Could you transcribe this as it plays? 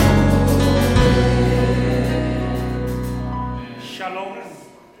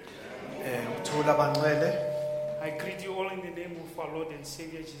Lord and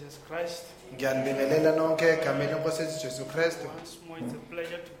Savior Jesus Christ. Ngiyanibingelela nonke egameni lenkosi yethu Jesu Kristu. Once more, it's a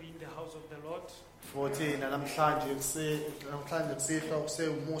pleasure to be in the house of the Lord. Futhi namhlanje kusihlwa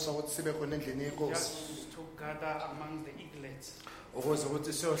kusewumusa ukuthi sibe khona endlini yenkosi. Just to gather among the eaglets. Ukuze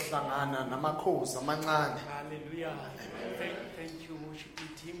ukuthi siyohlangana namakhosi amancane. Hallelujah. Thank you, worshiping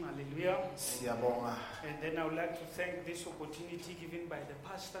team. Hallelujah. Siyabonga. And then I would like to thank this opportunity given by the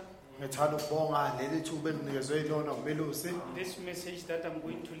pastor. Ngithanda ukubonga leli thuba enginikezwe yilona umelusi. This message that I'm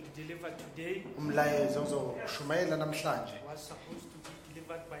going to deliver today Umlayezo ozoshumayela namhlanje. was supposed to be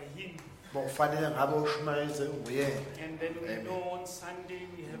delivered by him. Bokufanele ngabe ushumayeze nguyena. And then we know on Sunday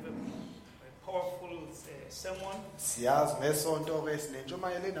we have a powerful sermon. Siyazi ngesonto ke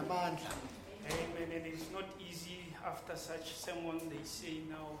sinentshumayelo enamandla. Amen. And it's not easy after such sermon. They say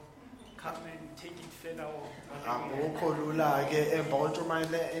now, come and take it further on. Akukho lula ke emva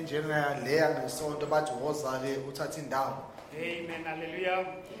kwentshumayelo enjengaleya ngesonto bathi woza ke uthatha indawo. Amen. Hallelujah.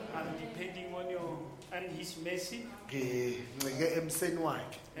 I'm depending on your and His mercy Ngincike emseni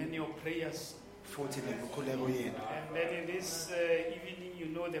wakhe and your prayers. futhi nemikhuleko yenu. And then in this evening, you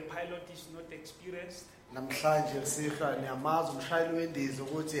know, the pilot is not experienced. Namhlanje sihla niyamazi umshayeli wendiza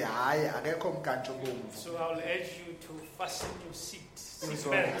ukuthi hayi akekho umgantsho bomvu. So I'll urge you to fasten your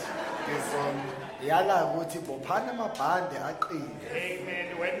seatbelt. Yala ukuthi bophana amabhande aqine.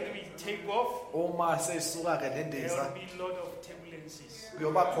 Amen. When we take off, Uma sesisuka ke there nendiza will be a lot of turbulences.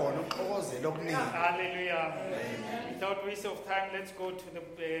 kuyoba khona ukuxokozela okuningi. Hallelujah. Without waste of time, let's go to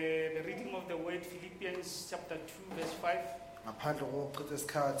the reading of the word, Philippians chapter 2, verse 5. Ngaphandle kokuchitha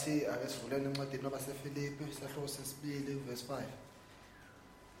isikhathi ake sivuleni encwadini wabaseFilipi isahluko sesibili verse 5.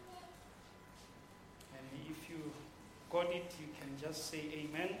 And if you got it, you can just say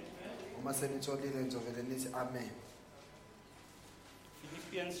amen. Uma senitholile nizovele nithi amen.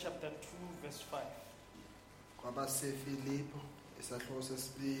 Philippians chapter 2, verse 5. KwabaseFilipi isahluko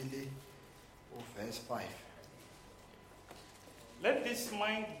sesibili verse 5. Let this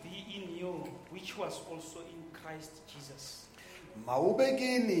mind be in you, which was also in Christ Jesus.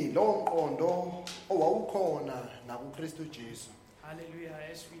 Mawubekini lo mqondo owawukhona nakuKristu Jesu. Hallelujah.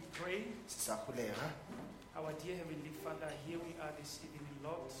 As we pray, Sisakhuleka. our dear Heavenly Father, here we are this evening,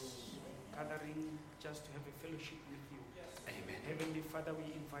 Lord, gathering just to have a fellowship with you. Amen. Heavenly Father,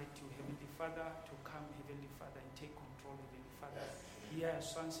 we invite you, Heavenly Father, to come, Heavenly Father, and take control, Heavenly Father. Here are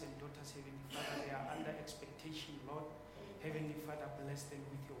sons and daughters, Heavenly Father, they are under expectation, Lord. Heavenly Father, bless them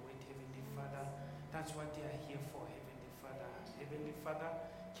with your word, Heavenly Father. That's what they are here for, Heavenly Father. Heavenly Father,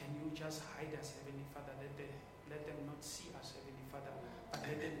 can you just hide us, Heavenly Father? Let them not see us, Heavenly Father, but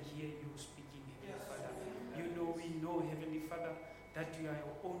let them hear you speaking, Heavenly Father. You know, we know, Heavenly Father, that you are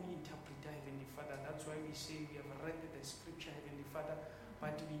your own interpreter, Heavenly Father. That's why we say we have read the scripture, Heavenly Father,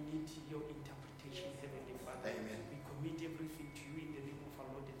 but we need your interpretation, Heavenly Father. Amen. We commit everything to you in the name of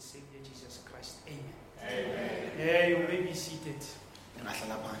our Lord and Savior, Jesus Christ. Amen. Amen. You may be seated.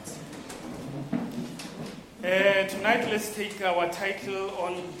 Ngahlala phansi. Tonight, let's take our title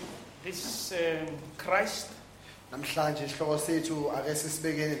on this Christ. Namhlanje isihloko sethu ake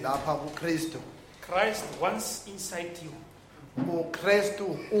sisibekeni lapha kuKristu. Christ once inside you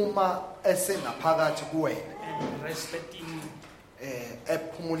uKristu uma esengaphakathi kuwena and rested in you.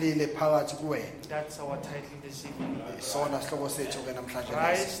 Ephumulile phakathi kuwena. That's our title this evening. Sona isihloko sethu ke namhlanje.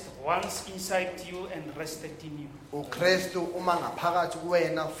 Christ once inside you and rested in you. uKristu uma ngaphakathi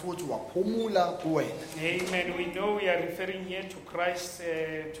kuwena futhi waphumula kuwena. Amen. We know we are referring here to Christ,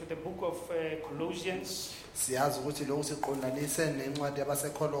 to the book of Colossians. Siyazi ukuthi lokho siqondanise nencwadi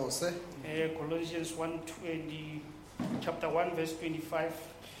yabaseKolose. Colossians 1:20, chapter 1, verse 25.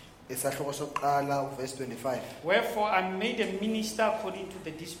 Isahluko sokuqala verse 25. Wherefore I am made a minister according to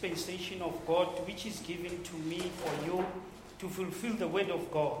the dispensation of God, which is given to me for you to fulfill the word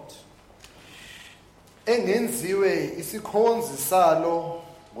of God. Engenziwe isikhonzi salo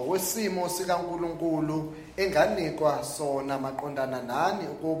ngokwesimo sikaNkuluNkulu enganikwa sona maqondana nani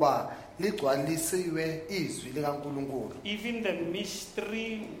ukuba ligcwalisiwe izwi likaNkuluNkulu. Even the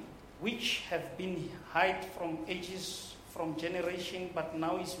mystery which have been hid from ages, from generation, but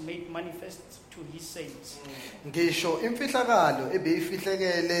now is made manifest to his saints. Ngisho imfihlakalo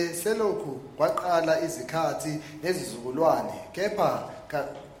ebeyifihlekele selokhu kwaqala izikhathi nezizukulwane kepha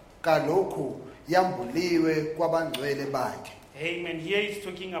kalokhu yambuliwe kwabangcwele bakhe. Amen. Here he's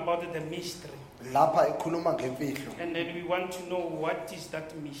talking about the mystery. Lapha ekhuluma ngemfihlo. And then we want to know what is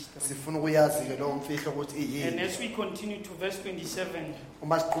that mystery. Sifuna ukuyazi ke lo mfihlo ukuthi iyini. And as we continue to verse 27,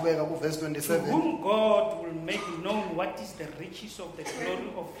 Uma siqhubeka ku verse to 27. whom God will make known what is the riches of the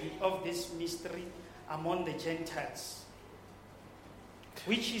glory of this mystery among the Gentiles,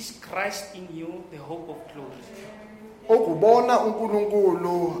 which is Christ in you, the hope of glory. okubona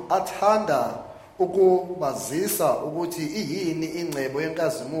uNkulunkulu athanda ukubazisa ukuthi iyini ingcebo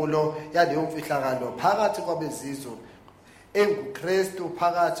yenkazimulo yaleyo mfihlakalo phakathi kwabezizwe enguKristu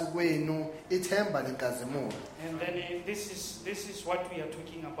phakathi kwenu ithemba lenkazimulo. And then this is what we are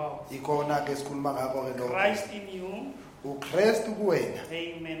talking about. Ikona ke sikhuluma ngakho ke lo. Christ in you. uKristu kuwena.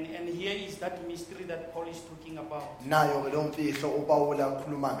 Amen. And here is that mystery that Paul is talking about. Nayo ke lo mfihlo uPawula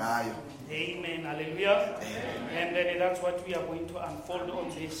ukhuluma ngayo. Amen. Hallelujah. And then that's what we are going to unfold on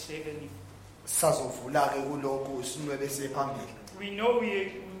this 7th. Sazovula ke kuloko isinwebe sephambili. We know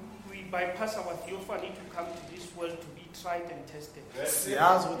we bypass our theophany to come to this world to be tried and tested.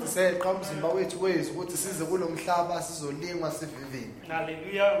 Siyazi ukuthi seqa umzimba wethu kwezi ukuthi size kulomhlaba sizolingwa sivivinywe.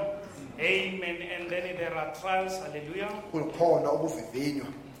 Hallelujah. Amen. And then there are trials. Hallelujah. Kukhona ukuvivinywa.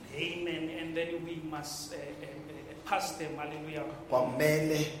 Amen. And then we must pass them. Hallelujah.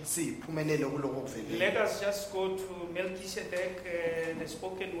 Kwamele siphumelele kuloko kuvivinywa. Let us just go to Melchizedek, the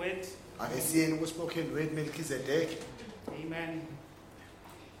spoken word. Akesiyeni ku spoken word Melchizedek. Amen.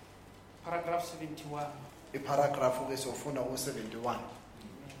 Paragraph 71. Iparagraph ke sofuna ku 71.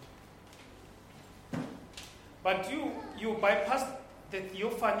 But you bypass the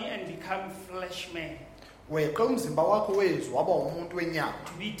theophany and become flesh man. Weqa umzimba wakho wezwe waba umuntu wenyama.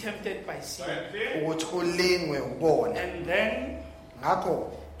 To be tempted by sin. Ukuthi ulingwe ubona. And then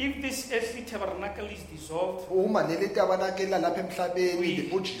ngakho if this earthly tabernacle is dissolved, uma leli tabernacle lapha emhlabeni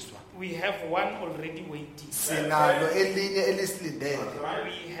libhujiswa. We have one already waiting. Sinalo elinye elisilindele.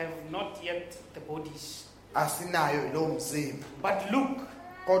 We have not yet the bodies. Asinayo lo mzimba. But look,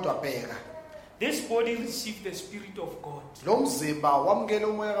 kodwa bheka. This body received the Spirit of God. Lo mzimba wamkela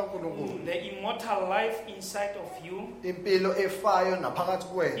umoya kaNkulunkulu. The immortal life inside of you. Impilo efayo naphakathi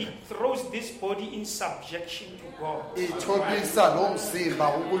kuwena. It throws this body in subjection to God. Ithobisa lo mzimba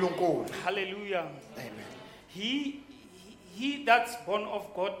uNkulunkulu. Hallelujah. Amen. He that's born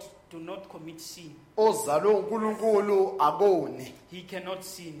of God do not commit sin. Ozalwe uNkulunkulu akoni. He cannot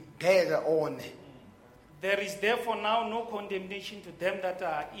sin. Ngeke one. There is therefore now no condemnation to them that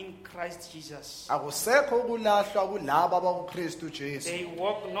are in Christ Jesus. Akusekho ukulahlwa kulabo abakuKristu Jesu. They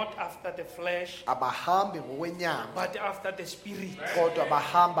walk not after the flesh, abahambi ngokwenyama, but after the Spirit. kodwa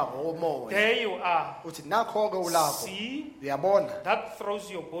bahamba ngomoya. There you are. Uthi nakho ke ulapho. See, uyabona? that throws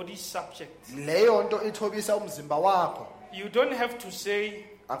your body subject. Leyo nto ithobisa umzimba wakho. You don't have to say,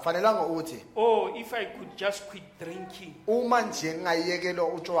 akufanelanga uthi, oh, if I could just quit drinking. Uma nje ngayekela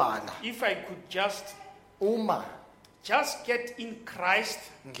utshwala. If I could just just get in Christ,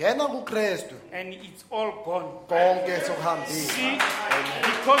 ngena kuKristu, and it's all gone. konke sokuhambile. See,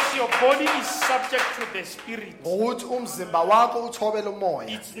 because your body is subject to the Spirit. Ukuthi umzimba wakho uthobela umoya.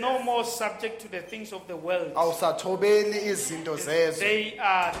 It's no more subject to the things of the world. Awusathobeli izinto zezo. They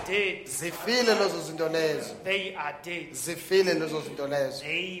are dead. Zifile lezo zinto lezo. They are dead. Zifile lezo zinto lezo.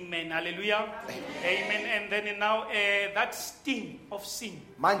 Amen. Hallelujah. Amen. And then now that sting of sin.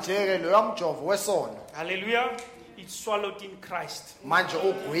 Manje ke lo yamjovo wesono. Hallelujah. It's swallowed in Christ. Manje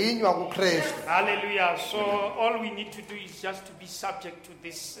ugwinywa kuKristu. Hallelujah. So all we need to do is just to be subject to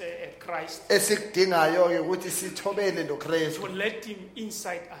this Christ. Esikudingayo ke ukuthi sithobele lo Kristu. To let him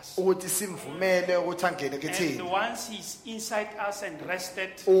inside us. Ukuthi simvumele ukuthi angene kithina. And once he's inside us and rested.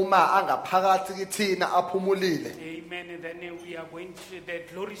 Uma angaphakathi kithina aphumulile. Amen. And then we are going to the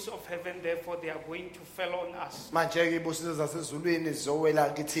glories of heaven, therefore they are going to fall on us. Manje ke ibusiso zasezulwini zizowela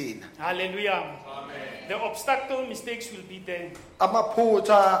kithina. Hallelujah. Amen. The obstacle mistakes will be there.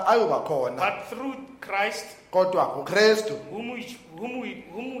 Amaphutha ayoba khona. But through Christ, kodwa kuKristu, whom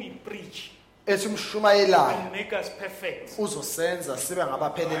we preach, esimshumayelayo, will make us perfect. Uzosenza sibe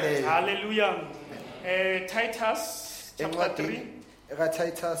ngabapheleleyo. Hallelujah. Titus chapter 3.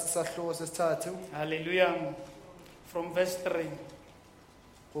 Titus sahluko sesithathu. Hallelujah. From verse 3.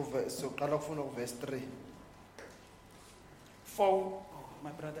 So qala kufuna ku verse 3. For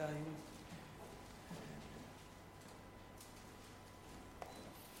my brother,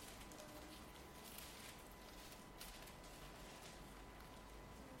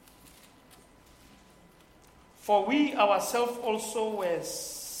 for we ourselves also were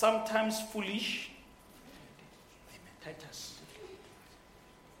sometimes foolish. Titus.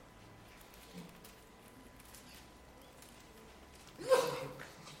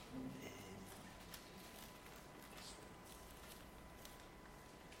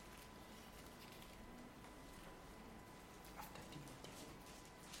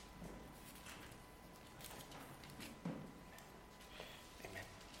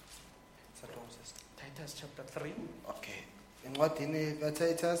 Titus chapter 3. Okay. Incwadini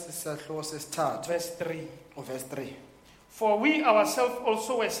kaTitus isahluko sesithathu. Verse 3. Verse 3. For we ourselves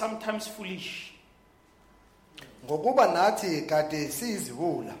also were sometimes foolish, ngokuba nathi kade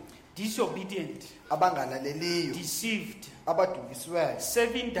siyiziwula disobedient, abangalaleliyo deceived, abadukisiweyo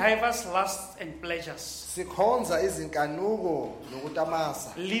serving diverse lusts and pleasures, sikhonza izinkanuko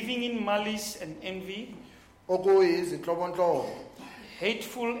nokutamasa living in malice and envy, okuyizinhlobonhlobo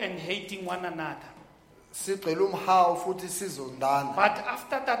hateful and hating one another. sigcela umhawu futhi sizondana. But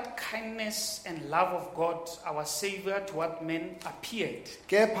after that kindness and love of God, our Savior toward men appeared,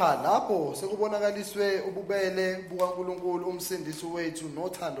 Kepha lapho sekubonakaliswe ububele bukaNkulunkulu umsindisi wethu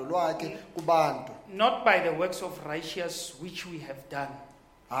nothando lwakhe kubantu, not by the works of righteousness which we have done,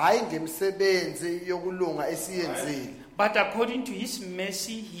 hayi ngemisebenzi yokulunga esiyenzile, but according to his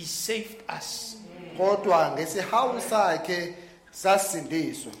mercy he saved us kodwa ngesihawu sakhe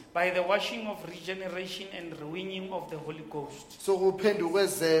sasindiswa, by the washing of regeneration and renewing of the Holy Ghost,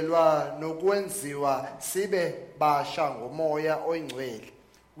 sokuphendukezelwa nokwenziwa sibe basha ngomoya oyingcwele,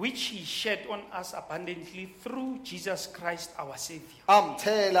 which he shed on us abundantly through Jesus Christ our Savior,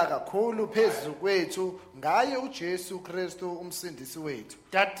 amthela kakhulu phezu kwethu ngaye uJesu Kristu umsindisi wethu,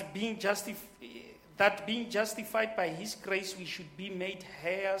 that being justified by his grace we should be made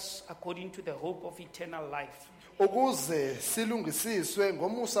heirs according to the hope of eternal life. ukuze silungisiswe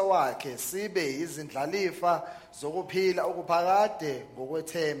ngomusa wakhe sibe izindlalifa zokuphila okuphakade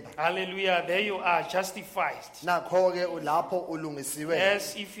ngokwethemba. Hallelujah. There you are, justified, Nakho ke ulapho ulungisiwe,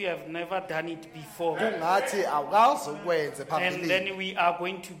 as if you have never done it before. kungathi awukazi ukwenze And phambilini, then we are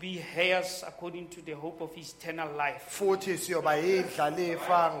going to be heirs according to the hope of eternal life. futhi siyoba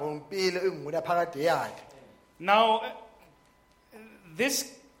yindlalifa ngompilo engula phakade yakhe. Now,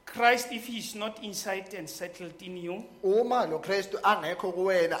 this Christ, if he is not inside and settled in you, Uma lo Kristu angekho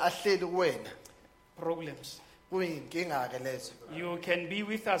kuwena ahleli kuwena, problems. kuyinkinga ke lezo. You can be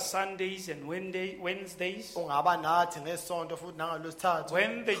with us Sundays and Wednesdays. Ungaba nathi ngesonto futhi nangalosithathu.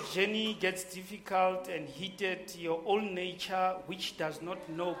 When the journey gets difficult and heated, your old nature, which does not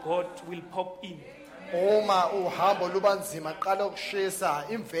know God, will pop in. Uma uhambo lubanzima qala ukushisa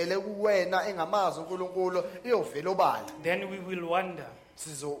imvele kuwena engamazi uNkulunkulu iyovela obala. Then we will wonder.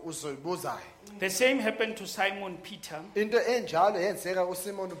 Uzoyibuzayo. The same happened to Simon Peter. Into enjalo yenzeka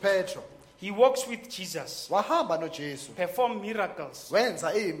kuSimon Petro. He walks with Jesus, Wahamba noJesu, perform miracles.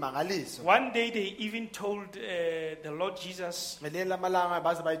 wenza izimangaliso. One day they even told the Lord Jesus, Ngelela malanga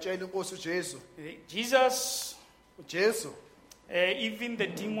baze bayitshela inkosi uJesu. Jesus, uJesu, even the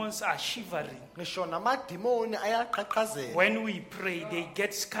demons are shivering. ngisho namadimoni ayaqhaqhazela. When we pray, they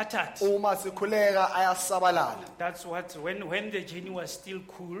get scattered. Uma sikhuleka ayasabalala. That's what, when the journey was still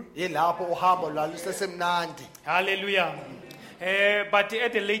cool. Yilapho uhambo lwalusesemnandi. Hallelujah. But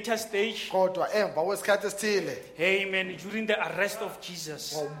at the later stage, Kodwa emva kwesikhathi esithile, amen, during the arrest of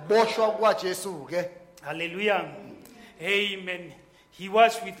Jesus, ngokuboshwa kukaJesu ke, hallelujah, amen, he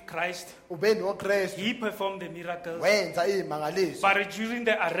was with Christ, ube noKristu, he performed the miracles, wenza izimangaliso. but during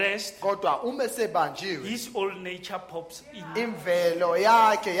the arrest, Kodwa uma sebanjiwe, his old nature pops in. imvelo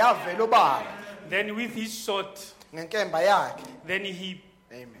yakhe yavela obala Then with his sword, ngenkemba yakhe. then he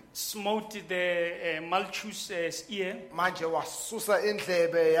Amen. smote the Malchus' ear, Manje wasusa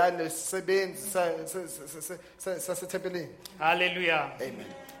indlebe yalesebenzi sasethempelini. hallelujah, Amen.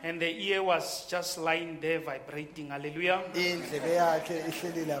 and the ear was just lying there vibrating, hallelujah, Indlebe yakhe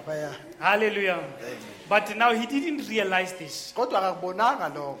ihleli lapha ya. hallelujah. But now he didn't realize this, Kodwa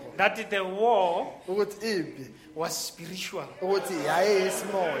akubonanga lokho that the war ukuthi impi, was spiritual, ukuthi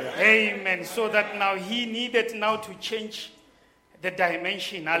yayisimoya. amen, so that now he needed now to change the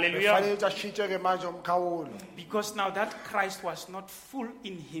dimension, hallelujah, Kufanele ukuthi ashintshe ke manje umkhawulo. because now that Christ was not full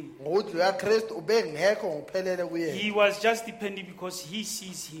in him. Ngokuthi lo yaKristu ubengekho ngophelele kuyena. He was just depending because he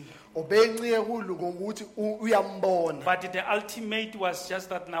sees him. Ubencike kulo ngokuthi uyambona. But the ultimate was just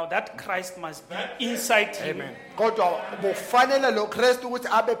that now that Christ must be inside him. Amen. Kodwa kufanele lo Kristu ukuthi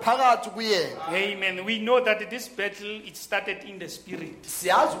abe phakathi kuyena. Amen. We know that this battle, it started in the spirit.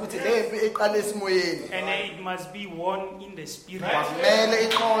 Siyazi ukuthi le mpi iqala esimoyeni. And it must be won in the spirit. Kumele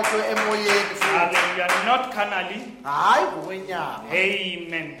iqoqwe emoyeni futhi. Hallelujah. Not carnally. Hayi ngokwenyama.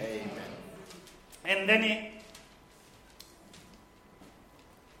 Amen. Amen. And then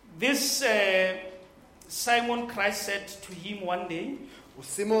this Simon Christ said to him one day,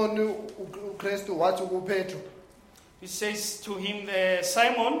 uSimon uKristu wathi kuPetro, he says to him,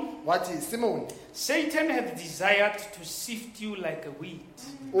 Simon, wathi Simon, Satan hath desired to sift you like a wheat.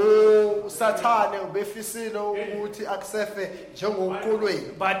 uSathane ubefisile ukuthi akusefe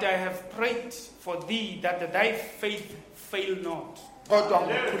njengomkolweni. But I have prayed for thee that thy faith fail not. Kodwa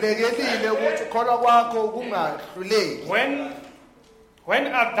ngikulekelile ukuthi ukholwa kwakho kungahluleki. When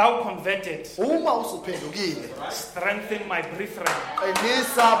art thou converted, Uma usuphendukile, strengthen my brethren.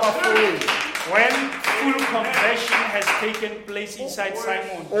 qinisa abafowethu. When full conversion has taken place inside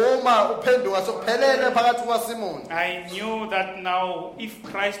Simon, uma uphenduka sokuphelele phakathi kwaSimon I knew that now if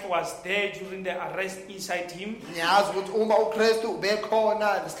Christ was there during the arrest inside him, ngiyazi ukuthi uma uKristu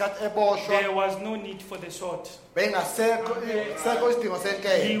ubekhona lesikhathi eboshwa there was no need for the sword. bengasekho isidingo He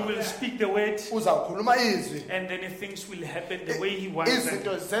senkemba will speak the word, uzawukhuluma izwi and then things will happen the way he wants them.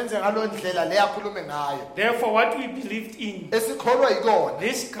 izinto zenze ngalo ndlela le yakhulume ngayo Therefore, what we believed in, esikholwa yikona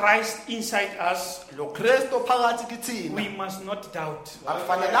this Christ inside us, lo Kristu phakathi kithina we must not doubt.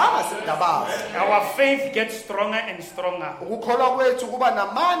 akufanelanga singabazi Our faith gets stronger and stronger, ukukholwa kwethu kuba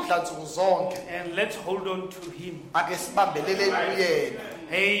namandla nsuku zonke and let's hold on to him. ake sibambeleleni kuyena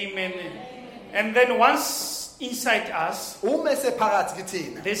Amen. And then once inside us, uma sephakathi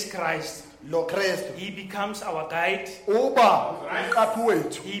kithina this Christ, lo Kristu he becomes our guide, uba umqaphi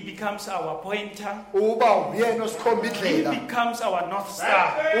wethu he becomes our pointer, uba uyena osikhomba he indlela becomes our North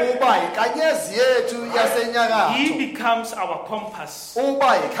Star, uba inkanyezi yethu he yasenyakatho becomes our compass.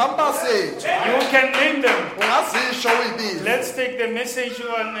 uba ikhampasi yethu You can name them. ungazisho uyibizo Let's take the message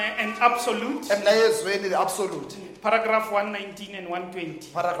on an absolute, emlayezweni le-absolute paragraph 119 and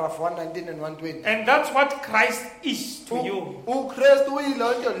 120. paragraph 119 and 120 And that's what Christ is to you. uKristu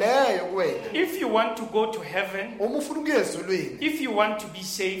uyilonto leyo kuwena If you want to go to heaven, uma ufuna ukuya ezulwini if you want to be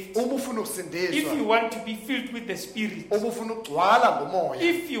saved, uma ufuna if ukusindiswa you want to be filled with the Spirit, uma ufuna ukugcwala ngomoya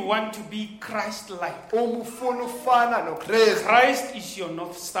if you want to be Christ-like, uma ufuna ufana noKristu Christ is your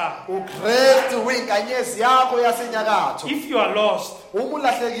North Star. uKristu uyinkanyezi yakho yasenyakatho If you are lost, uma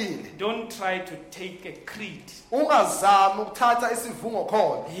ulahlekile don't try to take a creed. ungazami ukuthatha isivungo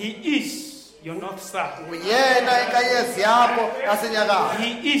khona He is your North Star. uyena inkanyezi yakho yasenyakatho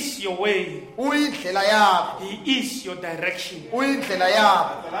He is your way. uyindlela yakho He is your direction. uyindlela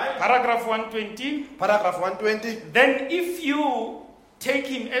yakho Paragraph 120. paragraph 120 Then if you take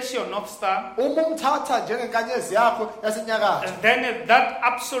him as your North Star, uma umthatha njengenkanyezi yakho yasenyakatho then that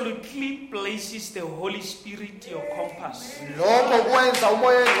absolutely places the Holy Spirit your compass. lokho kwenza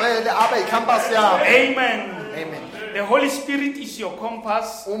umoya engcwele abe yikhampasi yakho Amen. amen The Holy Spirit is your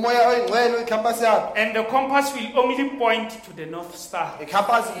compass, umoya oyingcwele uyikhampasi yakho and the compass will only point to the North Star.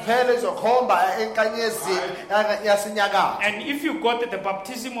 ikhampasi kuphela izokhomba enkanyezini yasenyakatho And if you got the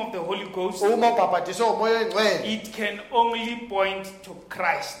baptism of the Holy Ghost, uma ubhabhadiswe umoya oyingcwele it can only point to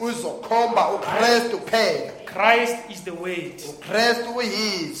Christ. uzokhomba uKristu kuphela Christ is the way. uKristu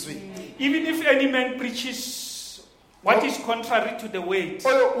uyizwi Even if any man preaches what is contrary to the way,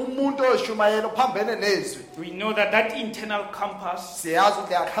 oyo umuntu oshumayela ophambene nezwi we know that that internal compass siyazi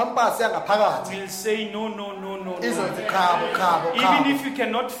ukuthi yakhampasi yangaphakathi will say no, no, no, no, no. izothi khabo khabo Even khabo if you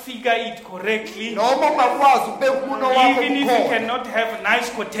cannot figure it correctly, noma ungakwazi ukubeka umuno wakho even if you kukhona cannot have nice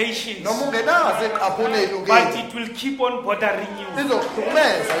quotations, noma ungenazo eqaphuleni but ungeni it will keep on bothering you.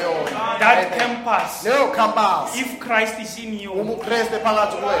 izokuhlukumeza yona That compass, leyo khampasi if Christ is in uma you. uKristu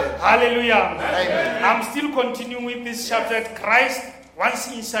ephakathi kuwena Hallelujah. amen I'm still continuing with this chapter. Christ once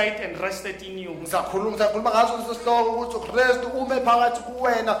inside and rested in you. ngizakhuluma ngaso lesi sihloko ukuthi uKristu ume phakathi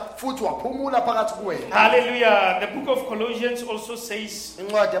kuwena futhi waphumula phakathi kuwena Hallelujah. The book of Colossians also says,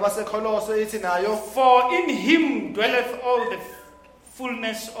 incwadi yabaseKolose ithi nayo for in him dwelleth all the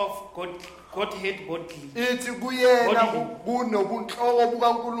fullness of Godhead bodily. ithi kuyena Bodily. kunobunhloko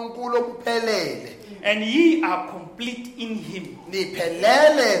bukaNkulunkulu obuphelele And ye are complete in him,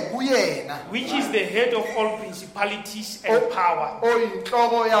 niphelele kuyena which is the head of all principalities and power.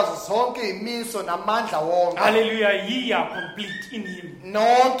 oyinhloko yazo zonke imiso namandla wonke Hallelujah. Ye are complete in him.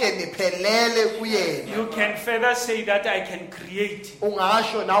 nonke niphelele kuyena You can further say that I can create.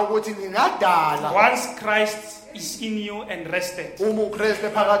 ungasho nawe ukuthi ngingadala Once Christ is in you and rested. uma uKristu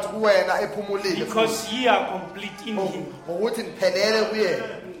ephakathi kuwena ephumulile Because ye are complete in him. ukuthi niphelele kuyena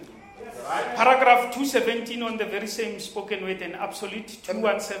Paragraph 217 on the very same spoken word and absolute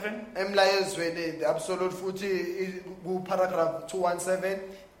 217. emlayezweni the absolute futhi ku paragraph 217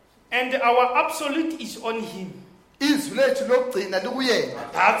 And our absolute is on him. izwi lethu lokugcina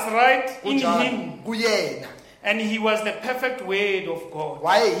likuyena That's right, in Kunjalo, him. kuyena And he was the perfect word of God.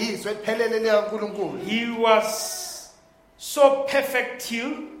 wayeyizwe eliphelele likaNkulunkulu He was so perfect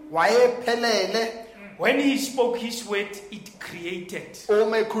till wayephelele when he spoke his word, it created.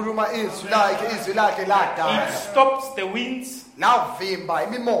 uma ekhuluma izwi lakhe It ladala stopped the winds. lavimba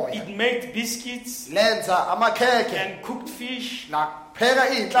imimoya It made biscuits lenza amakhekhe and cooked fish lapheka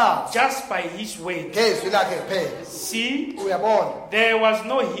inhlanzi just by his word. ngezwi lakhe kuphela See, uyabona there was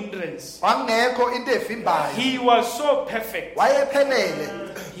no hindrance. wangekho into evimbayo He was so perfect.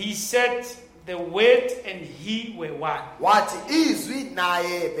 wayephelele He said the word and he were one. wathi izwi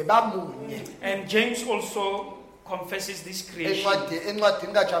naye bebamunye And James also confesses this creation.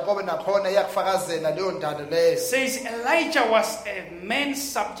 encwadini kaJakobe nakhona iyakufakazela leyo ndalo leyo. Says Elijah was a man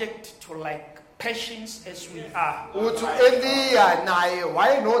subject to like passions as we are. Uthi Eliya naye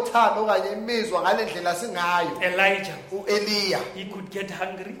wayenothando okanye imizwa ngalendlela singayo. Elijah, uEliya he could get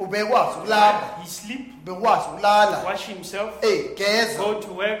hungry, ubekwazi ukulamba, he sleep, bekwazi ukulala, wash himself, geza, go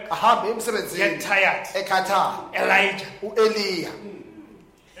to work, ahambe emsebenzini, get tired. ekhathala. Elijah, uEliya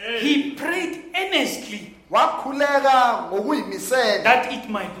he prayed earnestly wakhuleka ngokuyimisela that it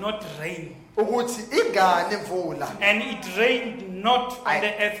might not rain. ukuthi ingane imvula. And it rained not on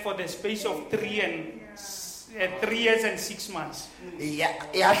the earth for the space of 3 years and 6 months.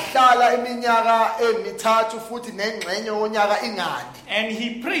 Yahlala iminyaka emithathu futhi nengxenye yonyaka ingani. And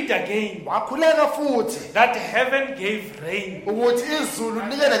he prayed again Wakhuleka futhi that heaven gave rain. ukuthi izulu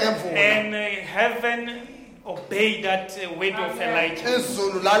linikele ngemvula. And heaven obeyed that word of Elijah.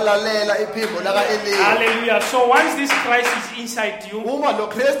 Izulu lalalela iphimbo laka Eliya. Hallelujah. So once this Christ is inside you Uma lo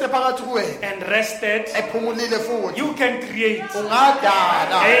Kristu phakathi kuwena and rested, ephumulile futhi you can create.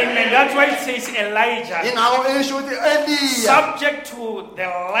 ungadala. Amen. That's why it says Elijah, Ingakho isho ukuthi Eliya subject to the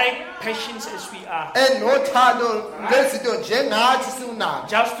like passions as we are. enothando ngezinto njengathi siunazo.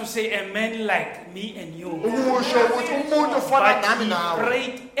 Just to say a man like me and you. Ukusho ukuthi umuntu ofana But nami he nawe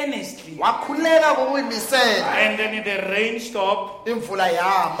prayed earnestly. wakhuleka ngokuyimisela. And then the rain stopped. Imvula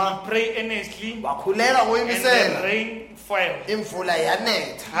yama. Pray earnestly. Wakhuleka And the ngokuyimisela. rain fell. Imvula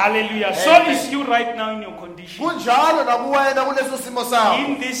yanetha. Hallelujah. So Amen. is you right now in your condition. Kunjalo nakuwena kuleso simo sakho.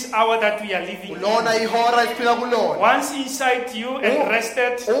 In this hour that we are living in. Lona ihora esiphila kulona. Once inside you and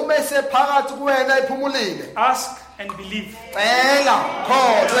rested, Uma sephakathi kuwena iphumulile. ask and believe. Cela,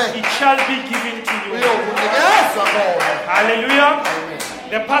 kholwe. It shall be given to you. Uyokunikezwa kona. Hallelujah.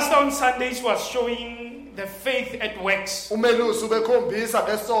 The pastor on Sundays was showing the faith at works Umelusi ubekhombisa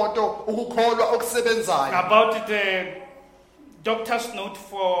ngesonto ukukholwa okusebenzayo. about the doctor's note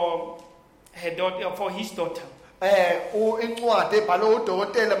for her daughter, for his daughter. Incwadi ebhalwe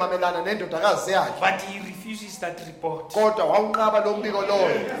udokotela mamelana nendodakazi yakhe. But he refuses that report. Kodwa wawunqaba lo mbiko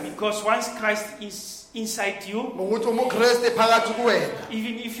loyo. Because once Christ is inside you, Ukuthi uma uKristu ephakathi kuwena.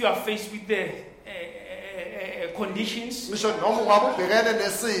 even if you are faced with the conditions Ngisho noma ungabe ubhekene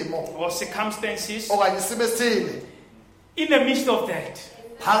nesimo or circumstances, okanye isimo esithile. in the midst of that,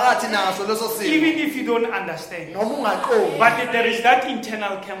 Phakathi naso leso simo. even if you don't understand, Noma ungaqondi. but there is that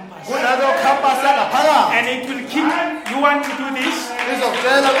internal campus, Kunalo campus yangaphakathi. and it will keep you want to do this,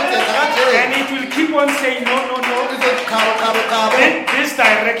 Izokutshela ukuthi yenza kanje. and it will keep on saying no, no, no, Izokukhaba. in this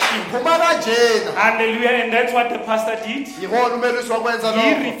direction. Phuma kanjena. Hallelujah. And that's what the pastor did. Yikona umelusi wakwenza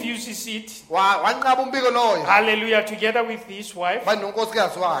He lokho. refuses it. Wanqaba umbiko loyo. Hallelujah. Together with his wife.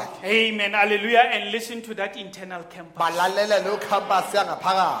 Banonkosikazi wakhe. Amen. Hallelujah. And listen to that internal campus. Balalela lo campus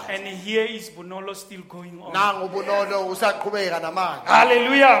yangaphakathi. And here is Bunolo still going on. Nangu ubunono usaqhubeka namanje.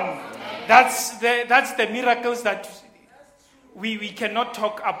 Hallelujah. That's the miracles that we cannot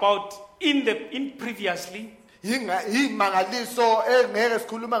talk about in previously. Imangaliso engeke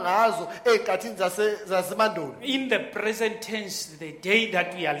sikhuluma ngazo eziqathini zasemandulo. In the present tense, the day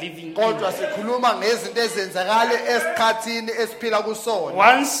that we are living Kodwa in. sikhuluma ngezinto ezenzakala esikhathini esiphila kusona.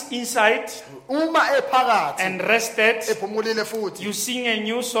 Once inside Uma ephakathi and rested, ephumulile futhi. you sing a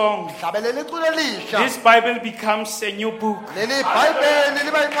new song. Hlabelela iculo elisha. This Bible becomes a new book. Leli iBhayibheli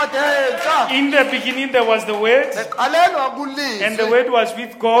liba incwadi entsha. In the beginning there was the Word, Leqalelwa kulizwi. and the Word was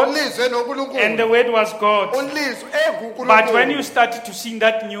with God, Ulizwe noNkulunkulu. and the Word was God. Ulizwi enguNkulunkulu. But when you start to sing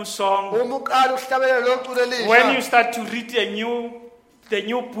that new song, uma uqala uhlabelela lo culo elisha. when you start to read the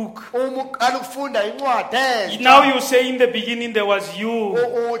new book, uma uqala ukufunda incwadi entsha. now you say in the beginning there was you.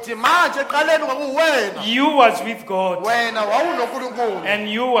 Uthi manje eqaleni kwakuwena. You was with God, Wena wawunoNkulunkulu. and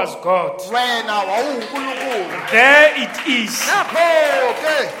you was God. Wena wawuNkulunkulu. There it is, Lapho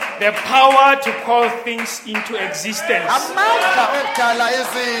ke the power to call things into existence. amandla okudala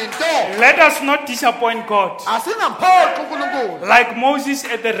izinto. Let us not disappoint God. Asingamphoqi uNkulunkulu. Like Moses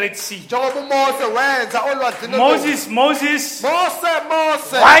at the Red Sea. Njengoba uMose wenza olwazini. Moses, Mose.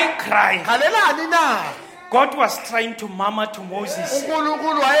 why cry? Khalelani na? God was trying to murmur to Moses.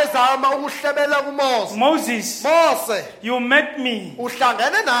 uNkulunkulu wayezama ukuhlebela kuMose. Moses, Mose, you met me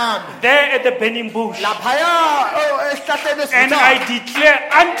uhlangene nami there at the burning bush, laphaya esihlahleni and I esivuthayo. declare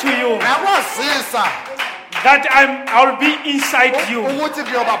unto you Ngakwazisa that I'll be inside you. ukuthi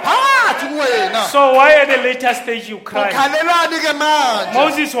ngiyoba phakathi kuwena. So why at the later stage you cry? Ukhalelani ke manje?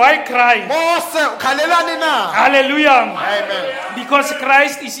 Moses, why cry? Mose ukhalelani na? Hallelujah. Amen. Because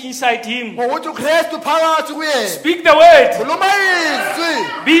Christ is inside him. Ngokuthi uKristu phakathi kuye. Speak the word. Khuluma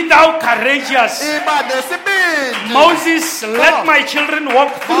izwi. Be thou courageous. Iba nesibindi. Moses, let my children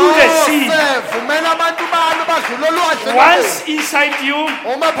walk through the sea. Vumela abantu bami badlule olwandle. Once inside you,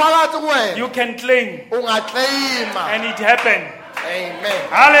 uma phakathi kuwena you can claim. ungakleyima. And it happened. Amen.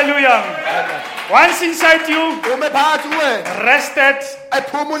 Hallelujah. Amen. Once inside you, uma phakathi kuwena rested,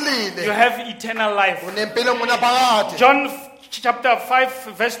 ephumulile you have eternal life. unempilo ngona phakathi. John chapter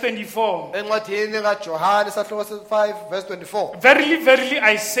 5 verse 24. encwadini kaJohane sahloko 5 verse 24 Verily, verily,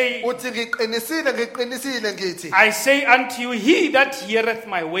 I say ngiqinisile ngithi I say unto you, he that heareth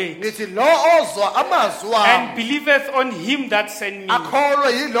my word ngithi lo ozwa amazwi and wami believeth on him that sent me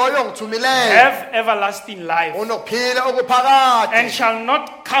akholwe yiloyo ngithumileyo have everlasting life, unokuphila okuphakathi and shall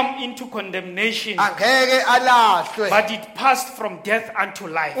not come into condemnation, angeke alahlwe but it passed from death unto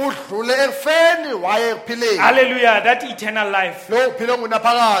life. udlule ekufeni waye ekuphileni. Hallelujah. That eternal life, lo uphilo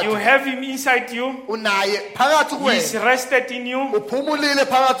ngunaphakathi you have him inside you. unaye phakathi He's kuwena rested in you. uphumulile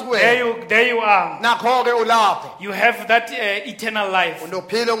phakathi kuwena There you are. nakho ke ulapho You have that eternal life.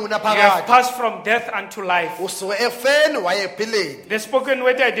 unophilo You have ngunaphakathi passed from death unto life. usuke ekufeni waye ekuphileni. The spoken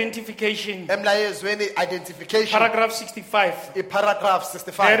word identification, emlayezweni identification paragraph 65. iparagraph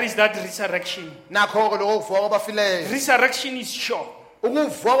 65 There is that resurrection. nakho ke lokho kuvuka kwabafileyo Resurrection is sure.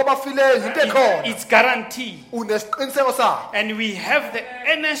 ukuvuka kwabafileyo into ekhona It's guaranteed. unesiqiniseko sayo And we have the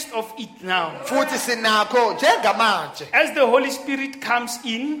earnest of it now. futhi sinakho njengamanje As the Holy Spirit comes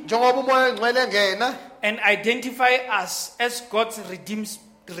in njengoba umoya engcwele ngena and identify us as God's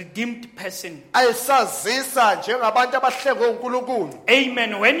redeemed person. ayisazisa njengabantu abahlengwe uNkulunkulu.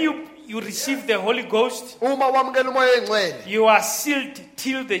 Amen. When you receive the Holy Ghost, uma wamukela umoya engcwele you are sealed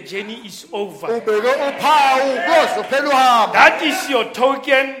till the journey is over. ubeke uphawu kuze phela uhamba. That is your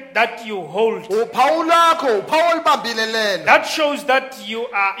token that you hold. uphawu lakho uphawu olibambile lelo That shows that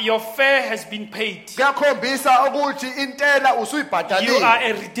your fare has been paid. kuyakhombisa ukuthi intela You usuyibhadalile. are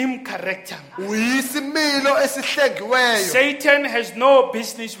a redeemed character. uyisimilo esihlengiweyo. Satan has no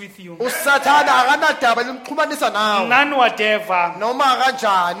business with you. usathana akanadaba limxhumanisa nawe None whatever. noma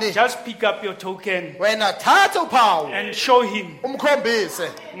kanjani. Just pick up your token wena thatha uphawu and show him, umkhombise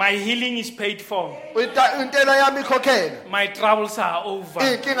my healing is paid for. intela yami ikhokhela. My troubles are over.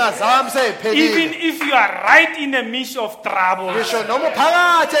 inkinga zami Even seziphelile. if you are right in the midst of trouble, ngisho noma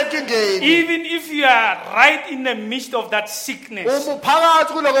uphakathi enkingeni even if you are right in the midst of that sickness, uma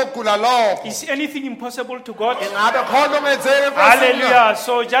uphakathi kuloko kugula lokho is anything impossible to God? ingabe khona ongenzeki enkosini na? Hallelujah.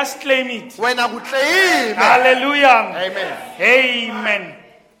 So just claim it. wena kuhleyime. Hallelujah. Amen. Amen.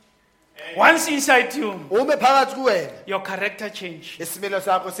 Once inside you, uma phakathi kuwena your character change. isimilo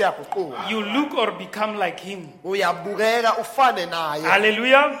sakho siyaguquka. You look or become like him. uyabukeka ufane naye.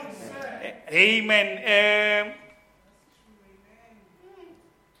 Hallelujah. Amen.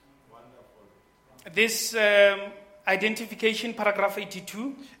 This identification, paragraph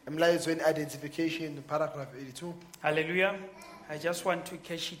 82. emlayezweni identification paragraph 82 Hallelujah. I just want to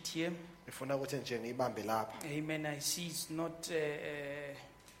catch it here. ngifuna ukuthi nje ngiyibambe lapha. Amen. I see it's not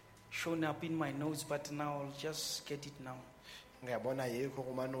shown up in my notes, but now I'll just get it now. ngiyabona yikho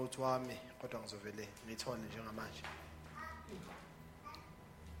kuma notes wami kodwa ngizovele ngithole njengamanje.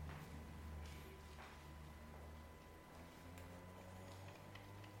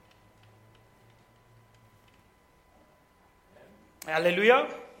 Hallelujah.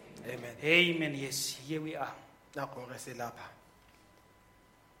 Amen. Amen. Yes, here we are. nakho ke silapha.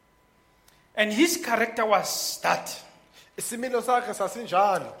 And his character was that isimilo sakhe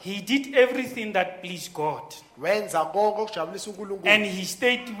sasinjalo. he did everything that pleased God. wenza konke okujabulisa uNkulunkulu. And he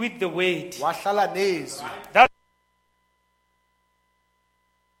stayed with the word. wahlala nezwi. That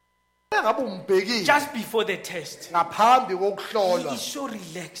engabe umbhekile just before the test, ngaphambi he kokuhlolwa is so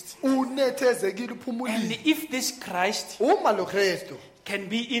relaxed. unethezekile And uphumulile. if this Christ uma lo Kristu can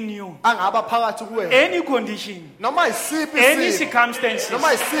be in you, angaba phakathi kuwena any condition, noma isiphi any isimo circumstances, noma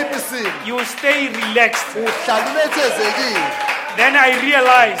isiphi isimo you stay relaxed. uhlala unethezekile. Then I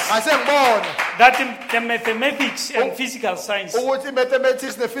realized ngase ngibona that the mathematics and physical science ukuthi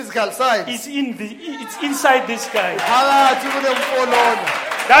mathematics ne physical science it's inside this guy. phakathi kule mfolona.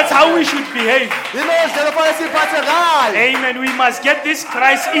 That's how we should behave. yilo ndlela fanele siphathe ngayo. Amen. We must get this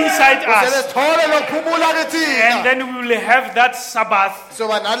Christ inside us. sithole lokuphumula And kithina. then we will have that Sabbath.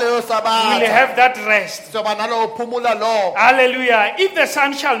 soba naleyo We will sabatha. have that rest. soba nalo kuphumula lo. Hallelujah. If the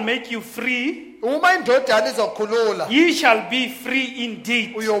Son shall make you free, uma indodana izokukhulula ye shall be free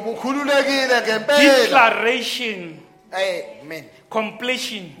indeed. uyobukhululekile ngempela. Declaration, Amen.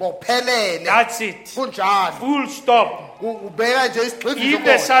 completion. Bophelele That's it. kunjalo. Full stop. Ubeka nje isigxivizo If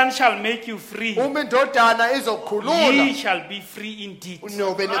the khona. Son shall make you free, Uma indodana ye izokukhulula shall be free indeed.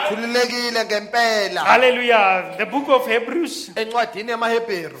 unobe nikhululekile ngempela. Hallelujah. The book of Hebrews. Encwadini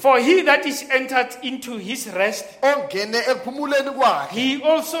yamaHebheru For he that is entered into his rest, ongene ekuphumuleni kwakhe he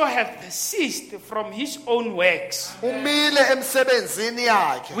also hath ceased from his own works. umile emsebenzini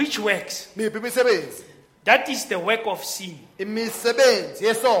yakhe. Which works? Miphi imisebenzi? That is the work of sin. Imisebenzi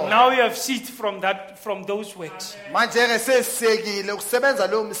yesono. Now you have ceased from those works. Manje ke sesikile ukusebenza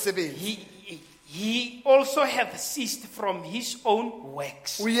lo msebenzi. He also hath ceased from his own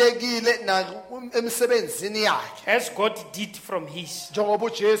works, Uyekile na emsebenzini yakhe. as God did from his. Njengoba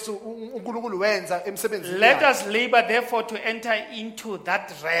uJesu uNkulunkulu wenza emsebenzini Let yakhe. us labor therefore to enter into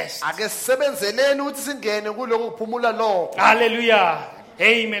that rest. Ake sisebenzeleni ukuthi singene kuloko kuphumula lokho. Hallelujah.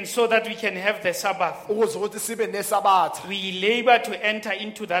 Amen. So that we can have the Sabbath. Ukuze ukuthi sibe nesabatha. We labor to enter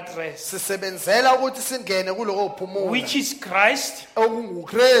into that rest, Sisebenzela ukuthi singene kuloko kuphumula. which is Christ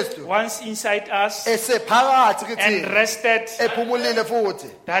OkunguKristu once inside us esephakathi and kithina. rested. Ephumulile futhi.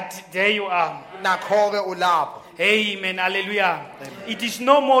 That there you are. Nakho ke ulapho. Amen. Hallelujah. It is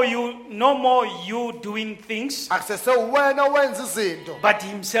no more you doing things, Akusese wena wenza izinto but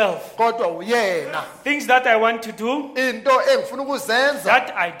himself. kodwa uyena. Things that I want to do, Into engifuna ukuzenza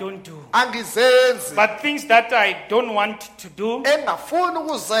that I don't do. angizenzi. But things that I don't want to do, Engafuni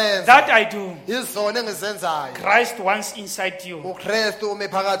ukuzenza that I do. izona engizenzayo. Christ once inside you, uKristu ume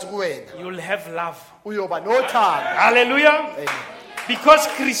phakathi kuwena. you'll have love. Uyoba nothando. Hallelujah. Amen. Because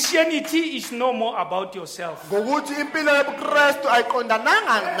Christianity is no more about yourself. Ngokuthi impilo yobuKristu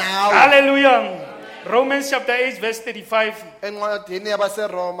ayiqondananga nawe. Hallelujah. Romans chapter 8 verse 35. Encwadini